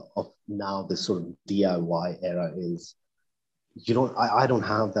of now this sort of DIY era is, I don't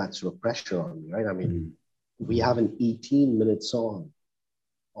have that sort of pressure on me, right? I mean, Mhm. we have an 18-minute song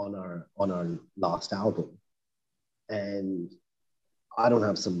on our last album, and I don't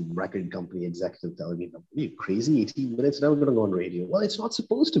have some record company executive telling me, "Are you crazy? 18 minutes now, we're going to go on radio." Well, it's not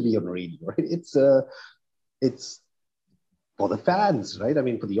supposed to be on radio, right? It's for the fans, right? I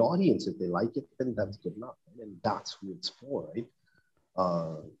mean, for the audience, if they like it, then that's good enough, right? And that's who it's for, right?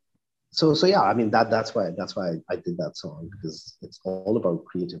 Uh, so yeah, I mean, that's why I did that song, because it's all about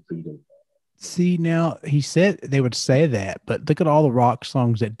creative freedom. See, now he said they would say that, but look at all the rock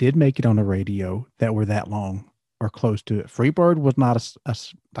songs that did make it on the radio that were that long or close to it. Freebird was not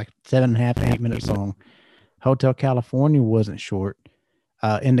like 7.5, 8 minute song. Hotel California wasn't short.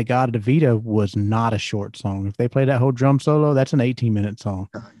 In the God of Vita was not a short song. If they play that whole drum solo, that's an 18-minute song.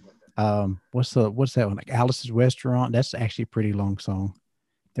 What's that one? Like Alice's Restaurant. That's actually a pretty long song.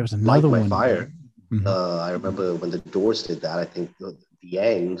 There was Light another My one. Fire. Mhm. I remember when the Doors did that. I think the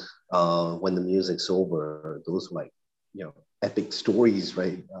end, when the music's over, those were like, epic stories,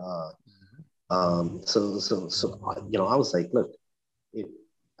 right? I was like, look, if,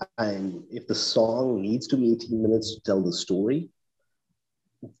 and if the song needs to be 18 minutes to tell the story,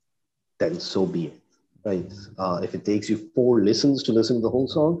 then so be it, right? If it takes you 4 listens to listen to the whole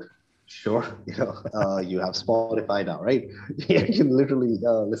song, sure, you have Spotify now, right? You can literally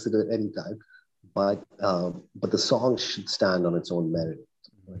listen to it anytime. But the song should stand on its own merit,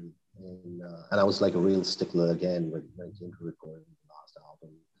 right? And I was like a real stickler again when it came to recording the last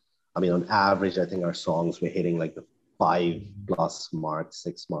album. I mean, on average, I think our songs were hitting like the 5+ mark,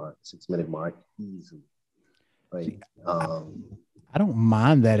 6 minute mark easily, right? See, I, Um, I don't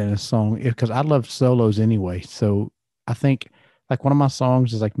mind that in a song because I love solos anyway. So I think like one of my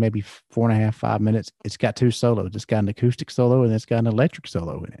songs is like maybe 4.5, 5 minutes. It's got two solos. It's got an acoustic solo and it's got an electric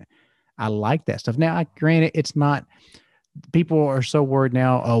solo in it. I like that stuff. Now, I granted it's not. People are so worried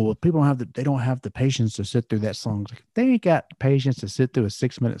now. Oh well, they don't have the patience to sit through that song. Like, if they ain't got the patience to sit through a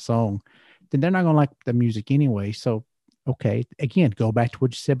 6 minute song, then they're not gonna like the music anyway. So okay, again, go back to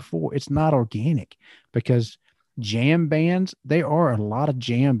what you said before. It's not organic because jam bands, there are a lot of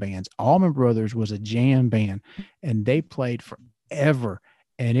jam bands. Allman Brothers was a jam band and they played forever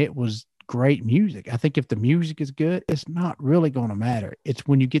and it was great music. I think if the music is good, it's not really going to matter. It's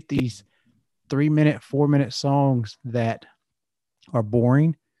when you get these 3 minute, 4 minute songs that are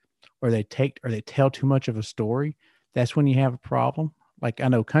boring or they tell too much of a story, that's when you have a problem. Like I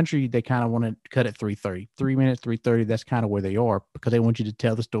know country, they kind of want to cut it 3:30, 3 minutes, 3:30. That's kind of where they are because they want you to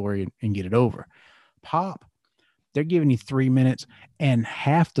tell the story and get it over. Pop, they're giving you 3 minutes and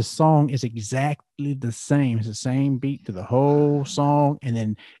half the song is exactly the same. It's the same beat to the whole song. And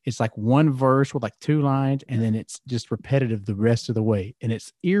then it's like one verse with like two lines and then it's just repetitive the rest of the way. And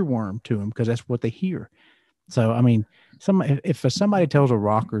it's earworm to them because that's what they hear. So, I mean, if somebody tells a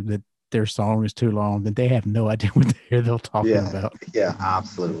rocker that their song is too long, then they have no idea what they're talking yeah, about. yeah,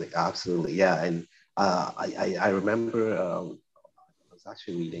 absolutely, absolutely, yeah. And I remember, I was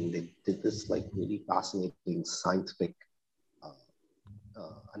actually reading, they did this like really fascinating scientific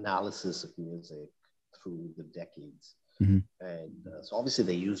uh, analysis of music through the decades. Mhm. And so obviously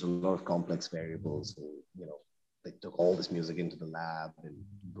they use a lot of complex variables. And, they took all this music into the lab and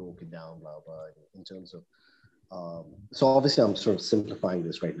broke it down, blah, blah, in terms of. So obviously I'm sort of simplifying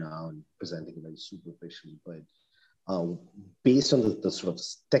this right now and presenting it very superficially, but um, based on the sort of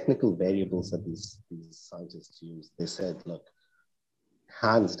technical variables that these scientists use, they said, look,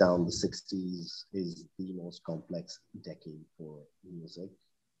 hands down, the 60s is the most complex decade for music.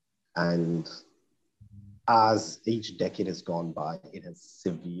 And as each decade has gone by, it has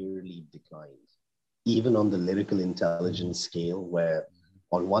severely declined, even on the lyrical intelligence scale, where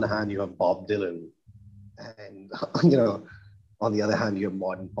on one hand you have Bob Dylan, and on the other hand you have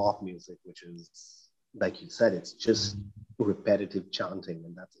modern pop music, which is, like you said, it's just repetitive chanting,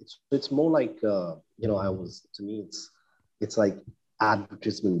 and it's more like I was to me it's like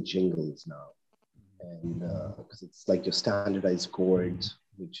advertisement jingles now, and because it's like your standardized chords,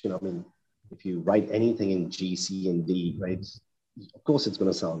 which I mean, if you write anything in G, C, and D, right, of course it's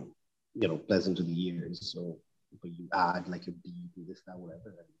going to sound pleasant to the ears. So, but you add like a beat and this, that,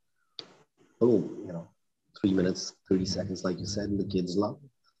 whatever, and boom, 3 minutes, 30 seconds, like you said, and the kids love it.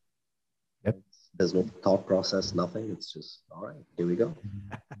 Yep. Right? There's no thought process, nothing. It's just all right. Here we go. Well,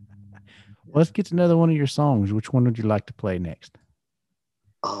 Yeah. let's get to another one of your songs. Which one would you like to play next?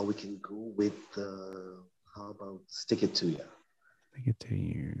 We can go with how about "Stick It to You"? Take it to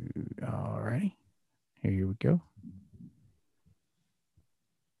you. All righty. Here we go.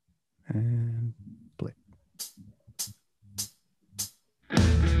 And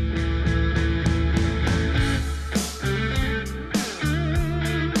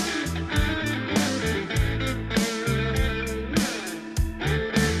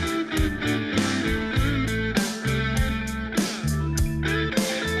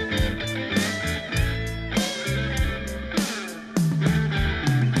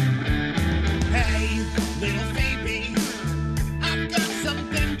Hey, little baby, I've got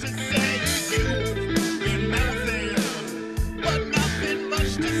something to say to you. Been mouthing, but nothing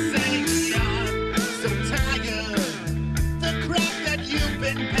much to say. I'm so tired. The crap that you've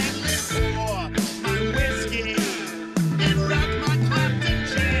been peddling for my whiskey and rock my Clapton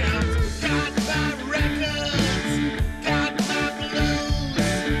jams. Got my records, got my blues,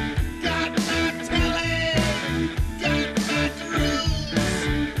 got my telly, got my grooves.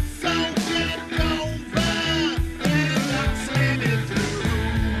 So get over and I'm slamming through.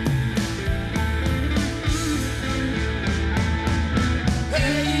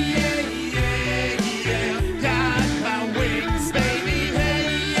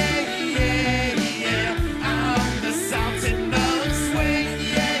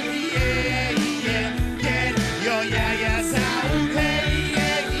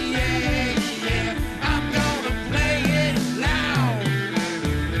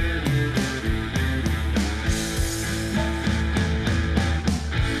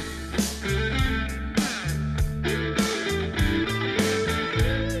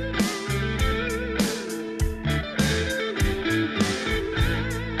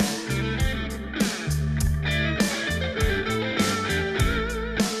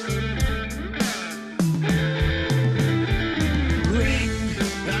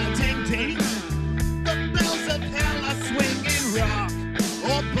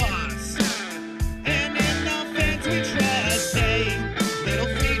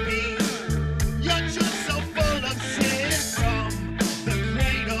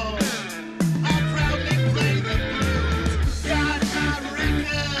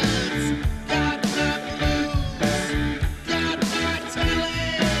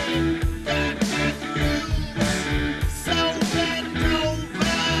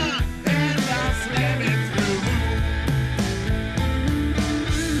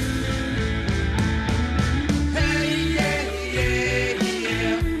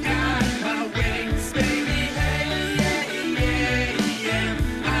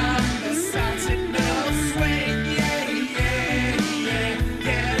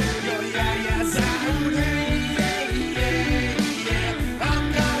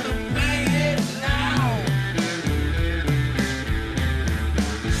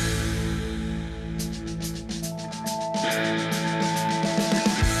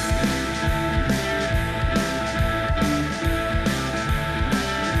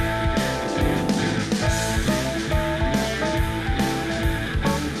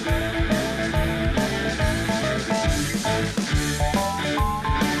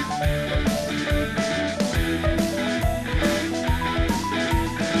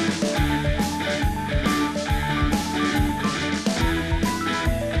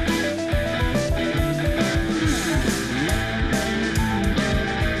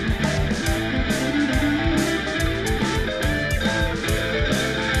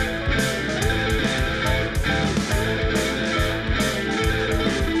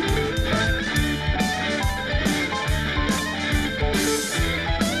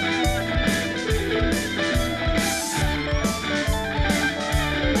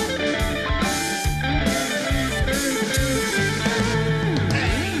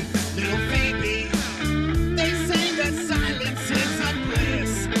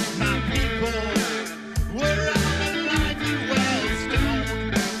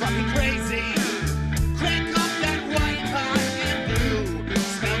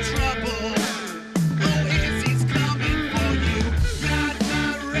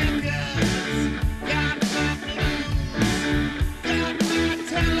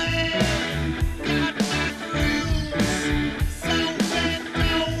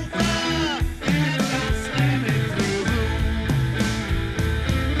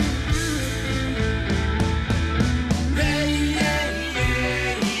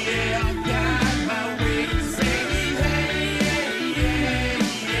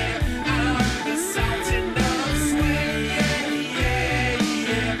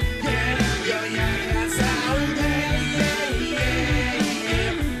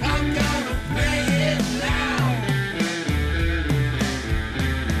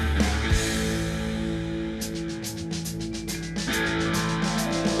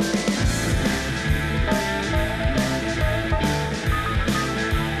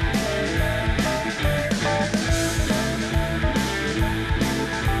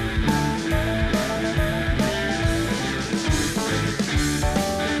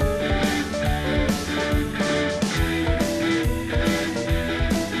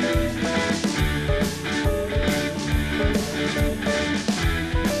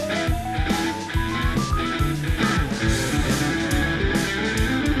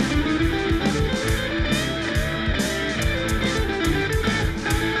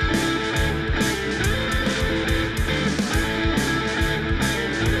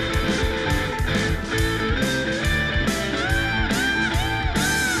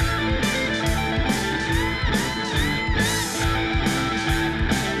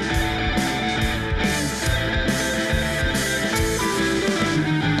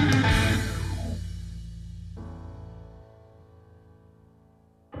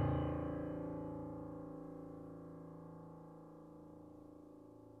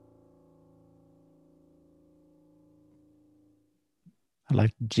 I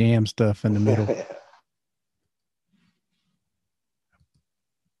like jam stuff in the middle.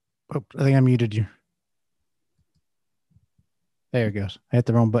 Oh, I think I muted you. There it goes. I hit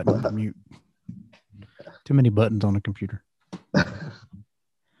the wrong button to mute. Too many buttons on the computer.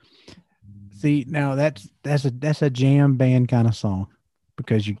 See, now that's a jam band kind of song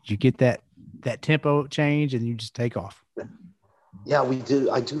because you get that tempo change and you just take off. Yeah, we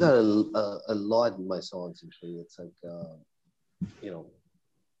do. I do that a lot in my songs. Usually, it's like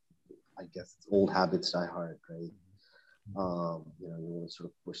I guess it's old habits die hard, right? You want to sort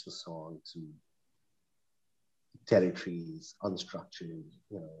of push the song to territories, unstructured,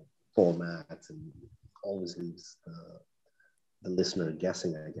 formats, and always leaves the listener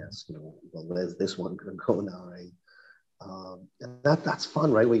guessing, I guess. Well, where's this one going to go now, right? And that's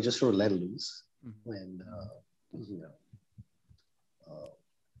fun, right? Where you just sort of let loose when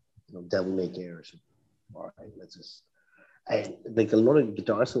devil may care. All right, let's just, and like a lot of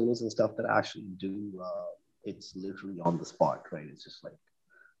guitar solos and stuff that I actually do. It's literally on the spot, right? It's just like,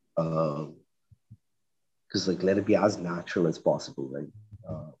 because like let it be as natural as possible, right?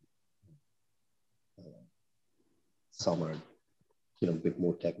 Some are, a bit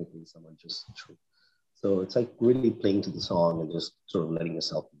more technical, some are just true. So it's like really playing to the song and just sort of letting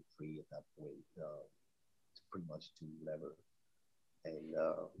yourself be free at that point to pretty much do whatever. And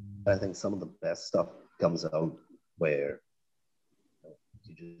I think some of the best stuff comes out where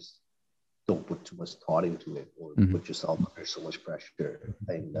you just don't put too much thought into it or put yourself under so much pressure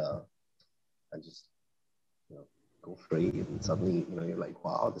and just go free, and suddenly you're like,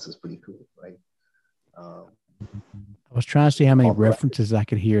 wow, this is pretty cool, right? I was trying to see how many references I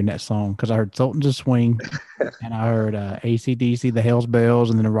could hear in that song because I heard Sultans of Swing and I heard AC/DC, the Hell's Bells,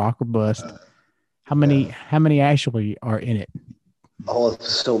 and then the Rock or Bust. How many actually are in it? Oh,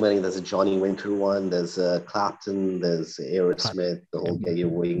 so many. There's a Johnny Winter one. There's Clapton. There's Aerosmith. The whole Get Your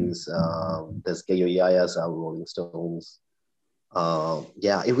Wings. There's Get Your Yayas, our Rolling Stones.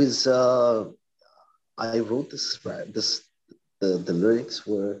 It was. I wrote this. The lyrics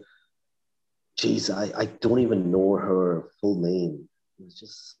were. Geez, I don't even know her full name. It was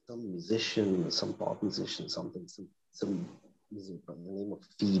just some musician, some pop musician, something, some music by the name of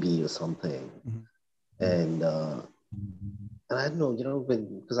Phoebe or something, and I don't know,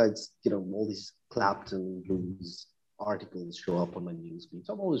 because all these Clapton blues articles show up on my newsfeed.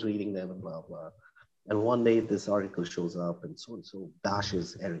 So I'm always reading them and blah, blah. And one day this article shows up and so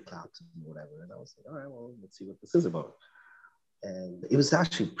bashes Eric Clapton or whatever. And I was like, all right, well, let's see what this is about. And it was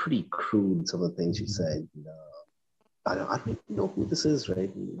actually pretty crude, some of the things she said. I don't even know who this is,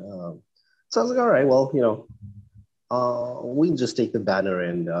 right? And, so I was like, all right, well, we can just take the banner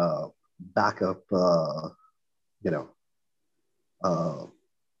and back up,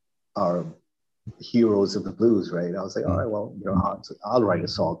 our heroes of the blues, right? I was like, all right, well, I'll write a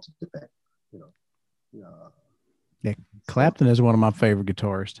song to defend, Yeah, Clapton is one of my favorite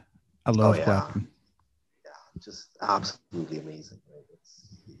guitarists. I love Clapton. Yeah, just absolutely amazing. Right?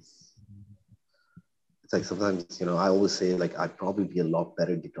 It's like sometimes, I always say like I'd probably be a lot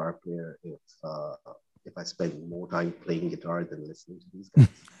better guitar player if I spent more time playing guitar than listening to these guys.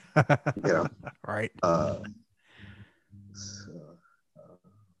 Right.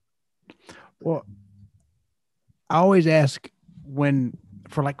 Well, I always ask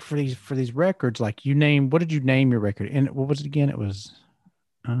for these records, like what did you name your record? And what was it again? It was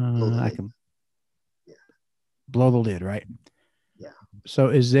Blow the Lid, right? Yeah. So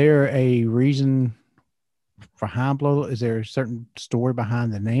is there a reason behind Blow the Lid? Is there a certain story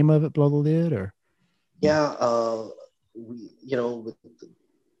behind the name of it, Blow the Lid, or? Yeah,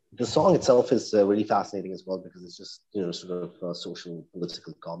 the song itself is really fascinating as well because it's just sort of social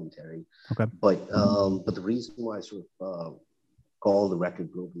political commentary. Okay. But the reason why I sort of call the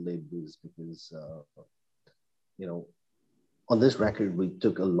record "Blow the Lid" is because on this record we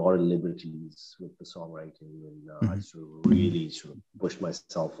took a lot of liberties with the songwriting, and I sort of really sort of pushed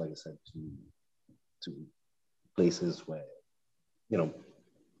myself, like I said, to places where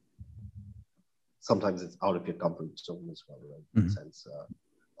sometimes it's out of your comfort zone as well, right? In the sense.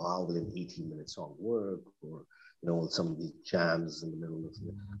 How will an 18-minute song work, or some of these jams in the middle of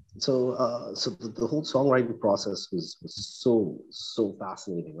it. So the whole songwriting process was so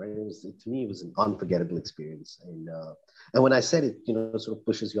fascinating, right? To me it was an unforgettable experience, and when I said it, sort of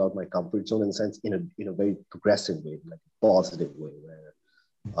pushes you out of my comfort zone in a sense, in a very progressive way, like a positive way, where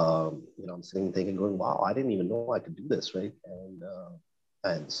I'm sitting thinking, going, wow, I didn't even know I could do this, right?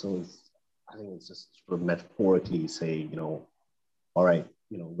 And so I think it's just sort of metaphorically say, all right,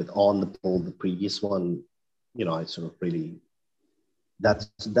 with On the Pole, the previous one, I sort of really, that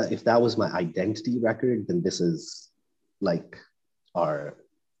if that was my identity record, then this is like our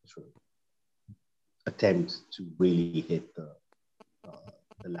sort of attempt to really hit the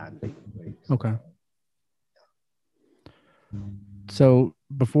landing, right? Okay. So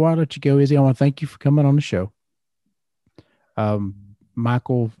before I let you go, Izzy, I want to thank you for coming on the show.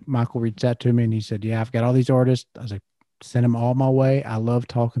 Michael reached out to me and he said, "Yeah, I've got all these artists." I was like, "Send them all my way. I love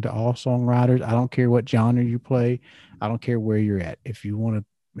talking to all songwriters. I don't care what genre you play. I don't care where you're at. If you want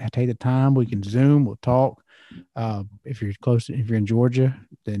to take the time, we can Zoom. We'll talk. If you're close, if you're in Georgia,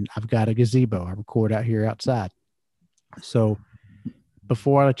 then I've got a gazebo. I record out here outside." So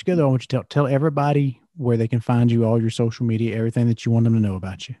before I let you go, though, I want you to tell everybody where they can find you, all your social media, everything that you want them to know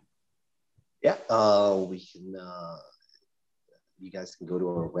about you. Yeah, we can. You guys can go to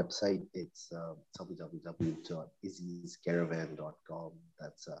our website. It's www.izziescaravan.com.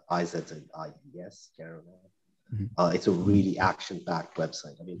 That's IZZIES Caravan. It's a really action-packed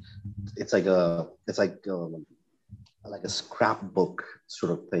website. I mean, it's like a scrapbook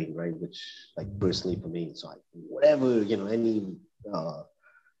sort of thing, right? Which, like, personally for me, so whatever, any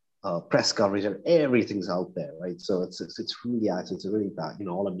press coverage and everything's out there, right? So it's really actually, it's really bad.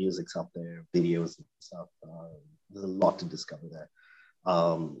 All the music's up there, videos and stuff. There's a lot to discover there.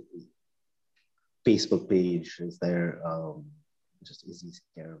 Facebook page is there, just Izzie's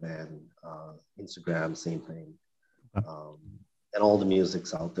Caravan. Instagram, same thing. And all the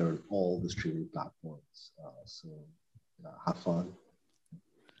music's out there on all the streaming platforms. So have fun.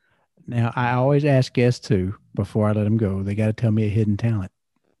 Now, I always ask guests too, before I let them go, they got to tell me a hidden talent.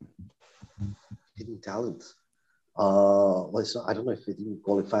 Hidden talent. So I don't know if it even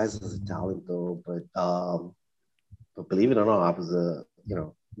qualifies as a talent though, but believe it or not, I was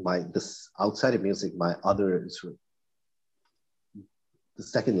this outside of music, my other sort of the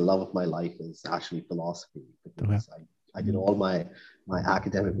second love of my life is actually philosophy, because I did all my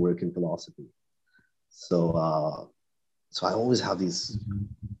academic work in philosophy. So I always have these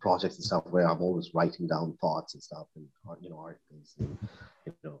projects and stuff where I'm always writing down thoughts and stuff, and articles, and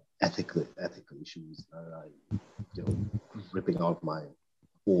ethical issues. Ripping out my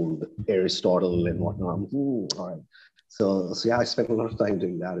old Aristotle and whatnot. All right. So yeah, I spent a lot of time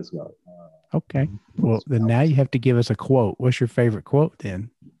doing that as well. Okay. Well, then now you have to give us a quote. What's your favorite quote then?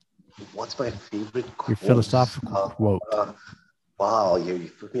 What's my favorite quote? Your philosophical quote. Wow,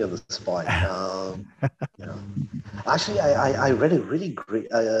 you put me on the spot. Actually, I read a really great,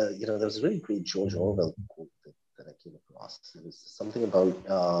 there was a really great George Orwell quote that I came across. It was something about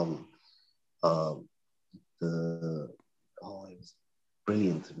it was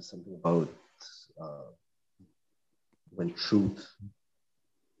brilliant. It was something about when truth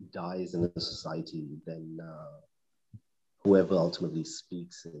dies in a society, then whoever ultimately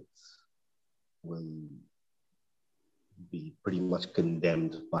speaks it will be pretty much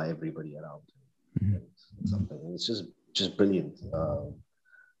condemned by everybody around him. Right? Something. And it's just brilliant.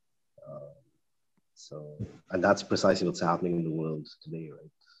 And that's precisely what's happening in the world today,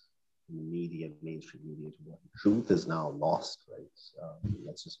 right? In the media, mainstream media, truth is now lost, right?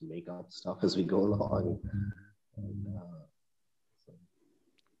 Let's just make up stuff as we go along.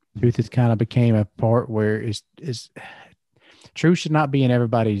 Truth has kind of became a part where is truth should not be in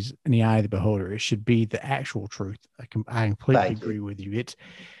the eye of the beholder. It should be the actual truth. I completely agree with you.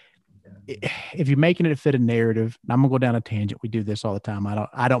 If you're making it fit a narrative, and I'm gonna go down a tangent. We do this all the time.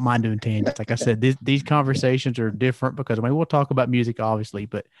 I don't mind doing tangents. Like I said, these conversations are different because we'll talk about music, obviously,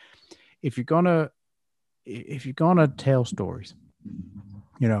 but if you're gonna tell stories,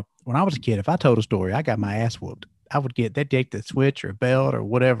 when I was a kid, if I told a story, I got my ass whooped. They'd take the switch or a belt or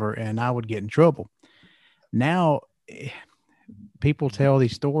whatever, and I would get in trouble. Now, people tell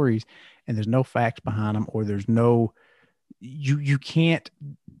these stories and there's no facts behind them, or there's no, they can't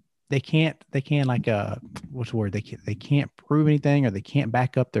what's the word? They can't prove anything, or they can't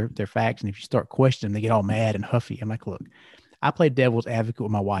back up their facts. And if you start questioning, they get all mad and huffy. I'm like, look, I play devil's advocate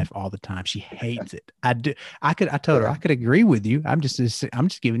with my wife all the time. She hates it. I do. I told her I could agree with you. I'm just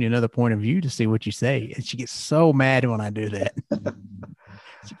giving you another point of view to see what you say. And she gets so mad when I do that.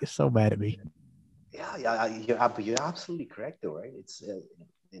 She gets so mad at me. Yeah, you're absolutely correct, though, right? It's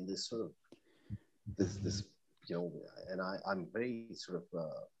in this sort of this and I'm very sort of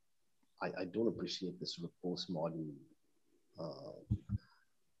I don't appreciate this sort of postmodern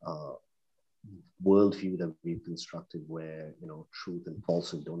worldview that we've constructed, where truth and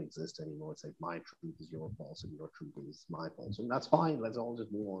falsehood don't exist anymore. It's like my truth is your falsehood, your truth is my falsehood. That's fine. Let's all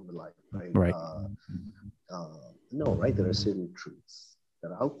just move on with life, right? Right. No, right? There are certain truths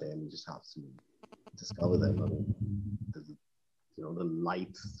that are out there, and you just have to discover them. I mean, the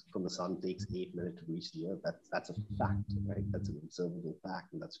light from the sun takes 8 minutes to reach the earth. That's a fact, right? That's an observable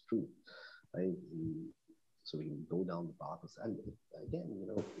fact, and that's true, right? So we can go down the path of, and again,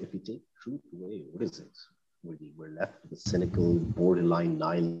 if we take truth away, what is it? We're left with a cynical, borderline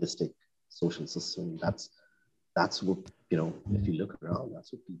nihilistic social system. That's what, if you look around,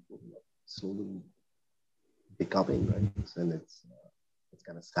 that's what people are slowly becoming, right? And it's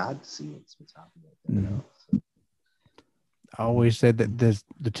kind of sad to see what's happening right there now. So, I always said that there's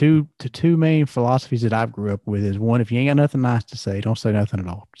the two main philosophies that I've grew up with is, one, if you ain't got nothing nice to say, don't say nothing at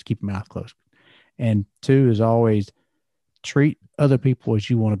all. Just keep your mouth closed. And two is always treat other people as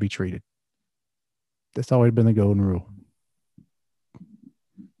you want to be treated. That's always been the golden rule.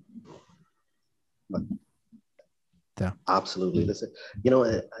 Yeah. Absolutely. Listen,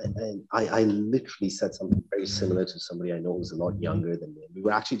 I literally said something very similar to somebody I know who's a lot younger than me. We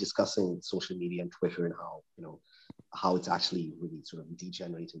were actually discussing social media and Twitter and how it's actually really sort of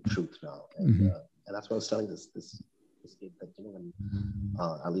degenerating truth now. And that's what I was telling this kid that, when,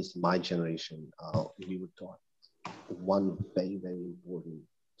 at least in my generation, we were taught one very, very important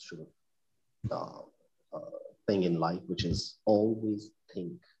sort of thing in life, which is always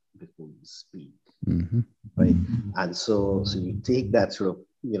think before you speak. Right. And so you take that sort of,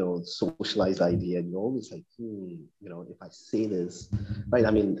 socialized idea, and you're always like, if I say this, right?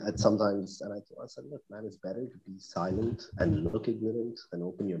 I mean, sometimes, and I said, look, man, it's better to be silent and look ignorant than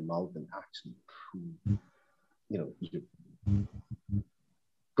open your mouth and actually prove, you're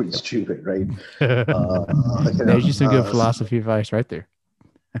pretty stupid, right? There's just some good philosophy advice right there.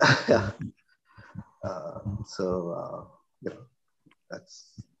 Yeah.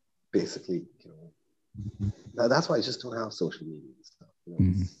 That's basically, that's why I just don't have social media and stuff.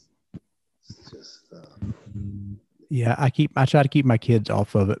 It's just yeah, I try to keep my kids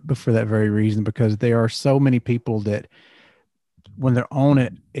off of it, but for that very reason, because there are so many people that when they're on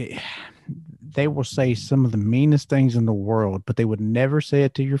it, they will say some of the meanest things in the world, but they would never say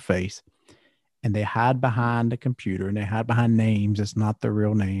it to your face. And they hide behind a computer and they hide behind names that's not their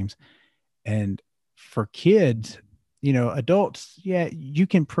real names. And for kids, adults, yeah, you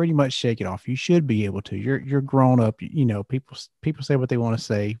can pretty much shake it off. You should be able to. You're grown up. People say what they want to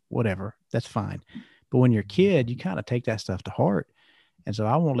say, whatever. That's fine. But when you're a kid, you kind of take that stuff to heart. And so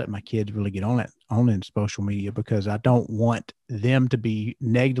I won't let my kids really get on in social media, because I don't want them to be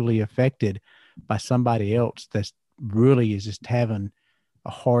negatively affected by somebody else that's really is just having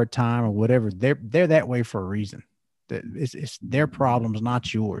a hard time or whatever. They're that way for a reason. It's their problems,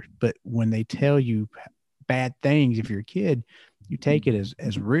 not yours. But when they tell you bad things, if you're a kid, you take it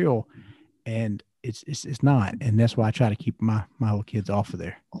as real, and it's not. And that's why I try to keep my little kids off of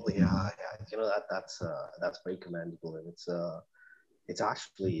there. Oh yeah. That's very commendable, and it's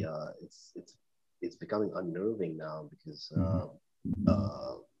actually it's becoming unnerving now, because I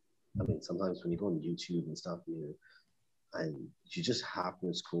mean, sometimes when you go on YouTube and stuff, and you just happen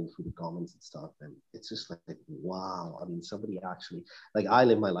to scroll through the comments and stuff, and it's just like, wow. I mean, somebody actually, like, I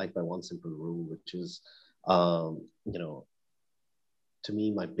live my life by one simple rule, which is, to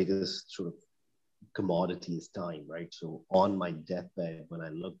me, my biggest sort of commodity is time, right? So on my deathbed, when I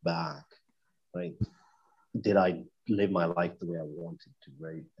look back, right, did I live my life the way I wanted to,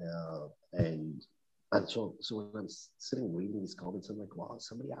 right? And so when I'm sitting reading these comments, I'm like, wow,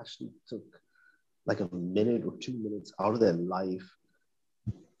 somebody actually took like a minute or 2 minutes out of their life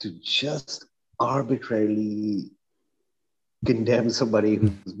to just arbitrarily condemn somebody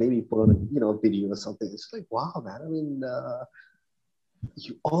who's maybe put on a video or something. It's like, wow, man. I mean,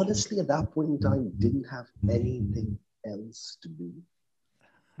 you honestly at that point in time didn't have anything else to do.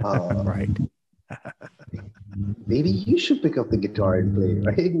 Right. Maybe you should pick up the guitar and play,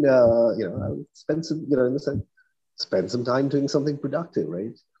 right? Spend some, spend some time doing something productive,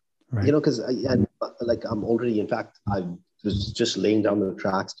 right? Right. Because I'm already, in fact, I was just laying down the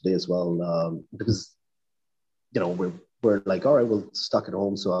tracks today as well, because, we're like, all right, we're stuck at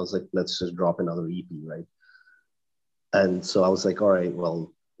home. So I was like, let's just drop another EP, right? And so I was like, all right,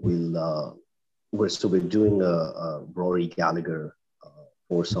 well, we're doing a Rory Gallagher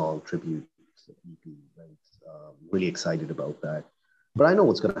 4-song tribute EP, right? Really excited about that. But I know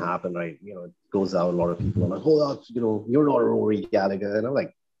what's going to happen, right? It goes out, a lot of people are like, hold on, you're not a Rory Gallagher. And I'm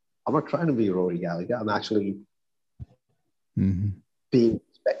like, I'm not trying to be Rory Gallagher. I'm actually being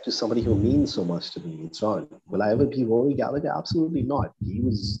respect to somebody who means so much to me. It's not. Will I ever be Rory Gallagher? Absolutely not. He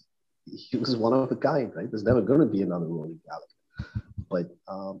was one of a kind, right? There's never going to be another Rory Gallagher. But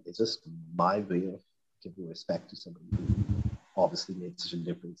it's just my way of giving respect to somebody who obviously made such a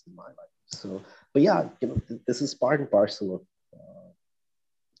difference in my life. So, but yeah, this is part and parcel of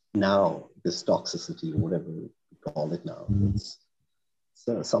now this toxicity, or whatever we call it now. It's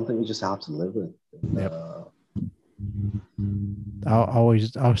something we just have to live with. And,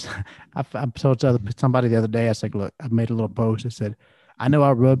 I told somebody the other day, I said, look, I made a little post. I said, I know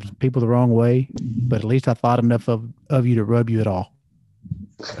I rubbed people the wrong way, but at least I thought enough of you to rub you at all.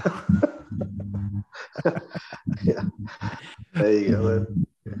 Yeah, there you go.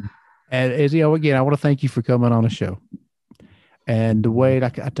 And Izzie, again, I want to thank you for coming on the show. And the way I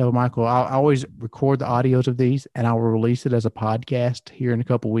told Michael, I always record the audios of these and I will release it as a podcast here in a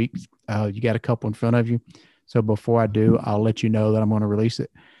couple of weeks. You got a couple in front of you. So before I do, I'll let you know that I'm going to release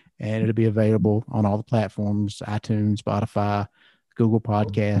it, and it'll be available on all the platforms, iTunes, Spotify, Google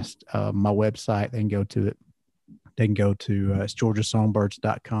Podcast, my website. They can go to it. They can go to it's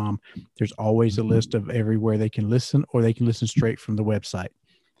georgiasongbirds.com. There's always a list of everywhere they can listen, or they can listen straight from the website.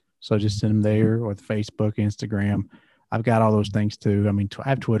 So just send them there, or the Facebook, Instagram. I've got all those things too. I mean, I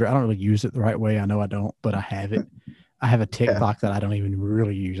have Twitter. I don't really use it the right way. I know I don't, but I have it. I have a TikTok that I don't even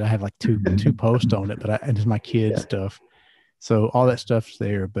really use. I have like two posts on it, but and it's my kids' stuff. So all that stuff's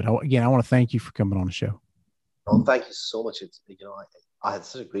there. But again, I want to thank you for coming on the show. Oh, thank you so much. It's I had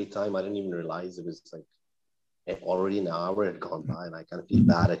such a great time. I didn't even realize it was like already an hour had gone by, and I kind of feel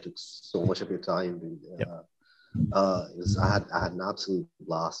bad. I took so much of your time. I had an absolute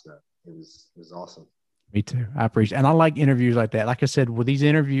blast, man. It was awesome. Me too. I appreciate it. And I like interviews like that. Like I said, with these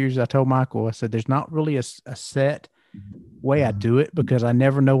interviews, I told Michael, I said, there's not really a set way I do it because I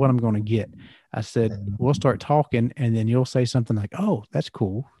never know what I'm going to get. I said, we'll start talking and then you'll say something like, oh, that's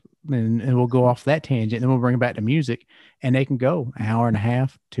cool. And we'll go off that tangent. And then we'll bring it back to music, and they can go an hour and a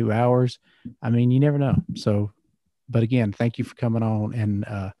half, 2 hours. I mean, you never know. So, but again, thank you for coming on, and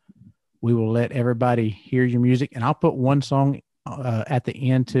we will let everybody hear your music. And I'll put one song at the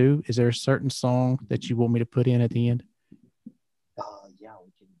end too. Is there a certain song that you want me to put in at the end? Yeah,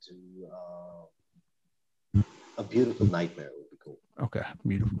 we can do A Beautiful Nightmare would be cool. Okay,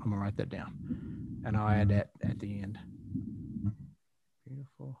 beautiful. I'm gonna write that down, and I'll add that at the end.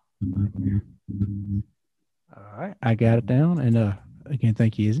 Beautiful Nightmare. All right, I got it down. And again,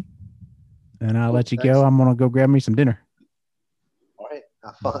 thank you, Izzie. And I'll let you go. I'm gonna go grab me some dinner. All right,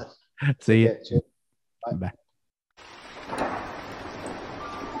 have fun. See you. Cheers. Bye. Bye.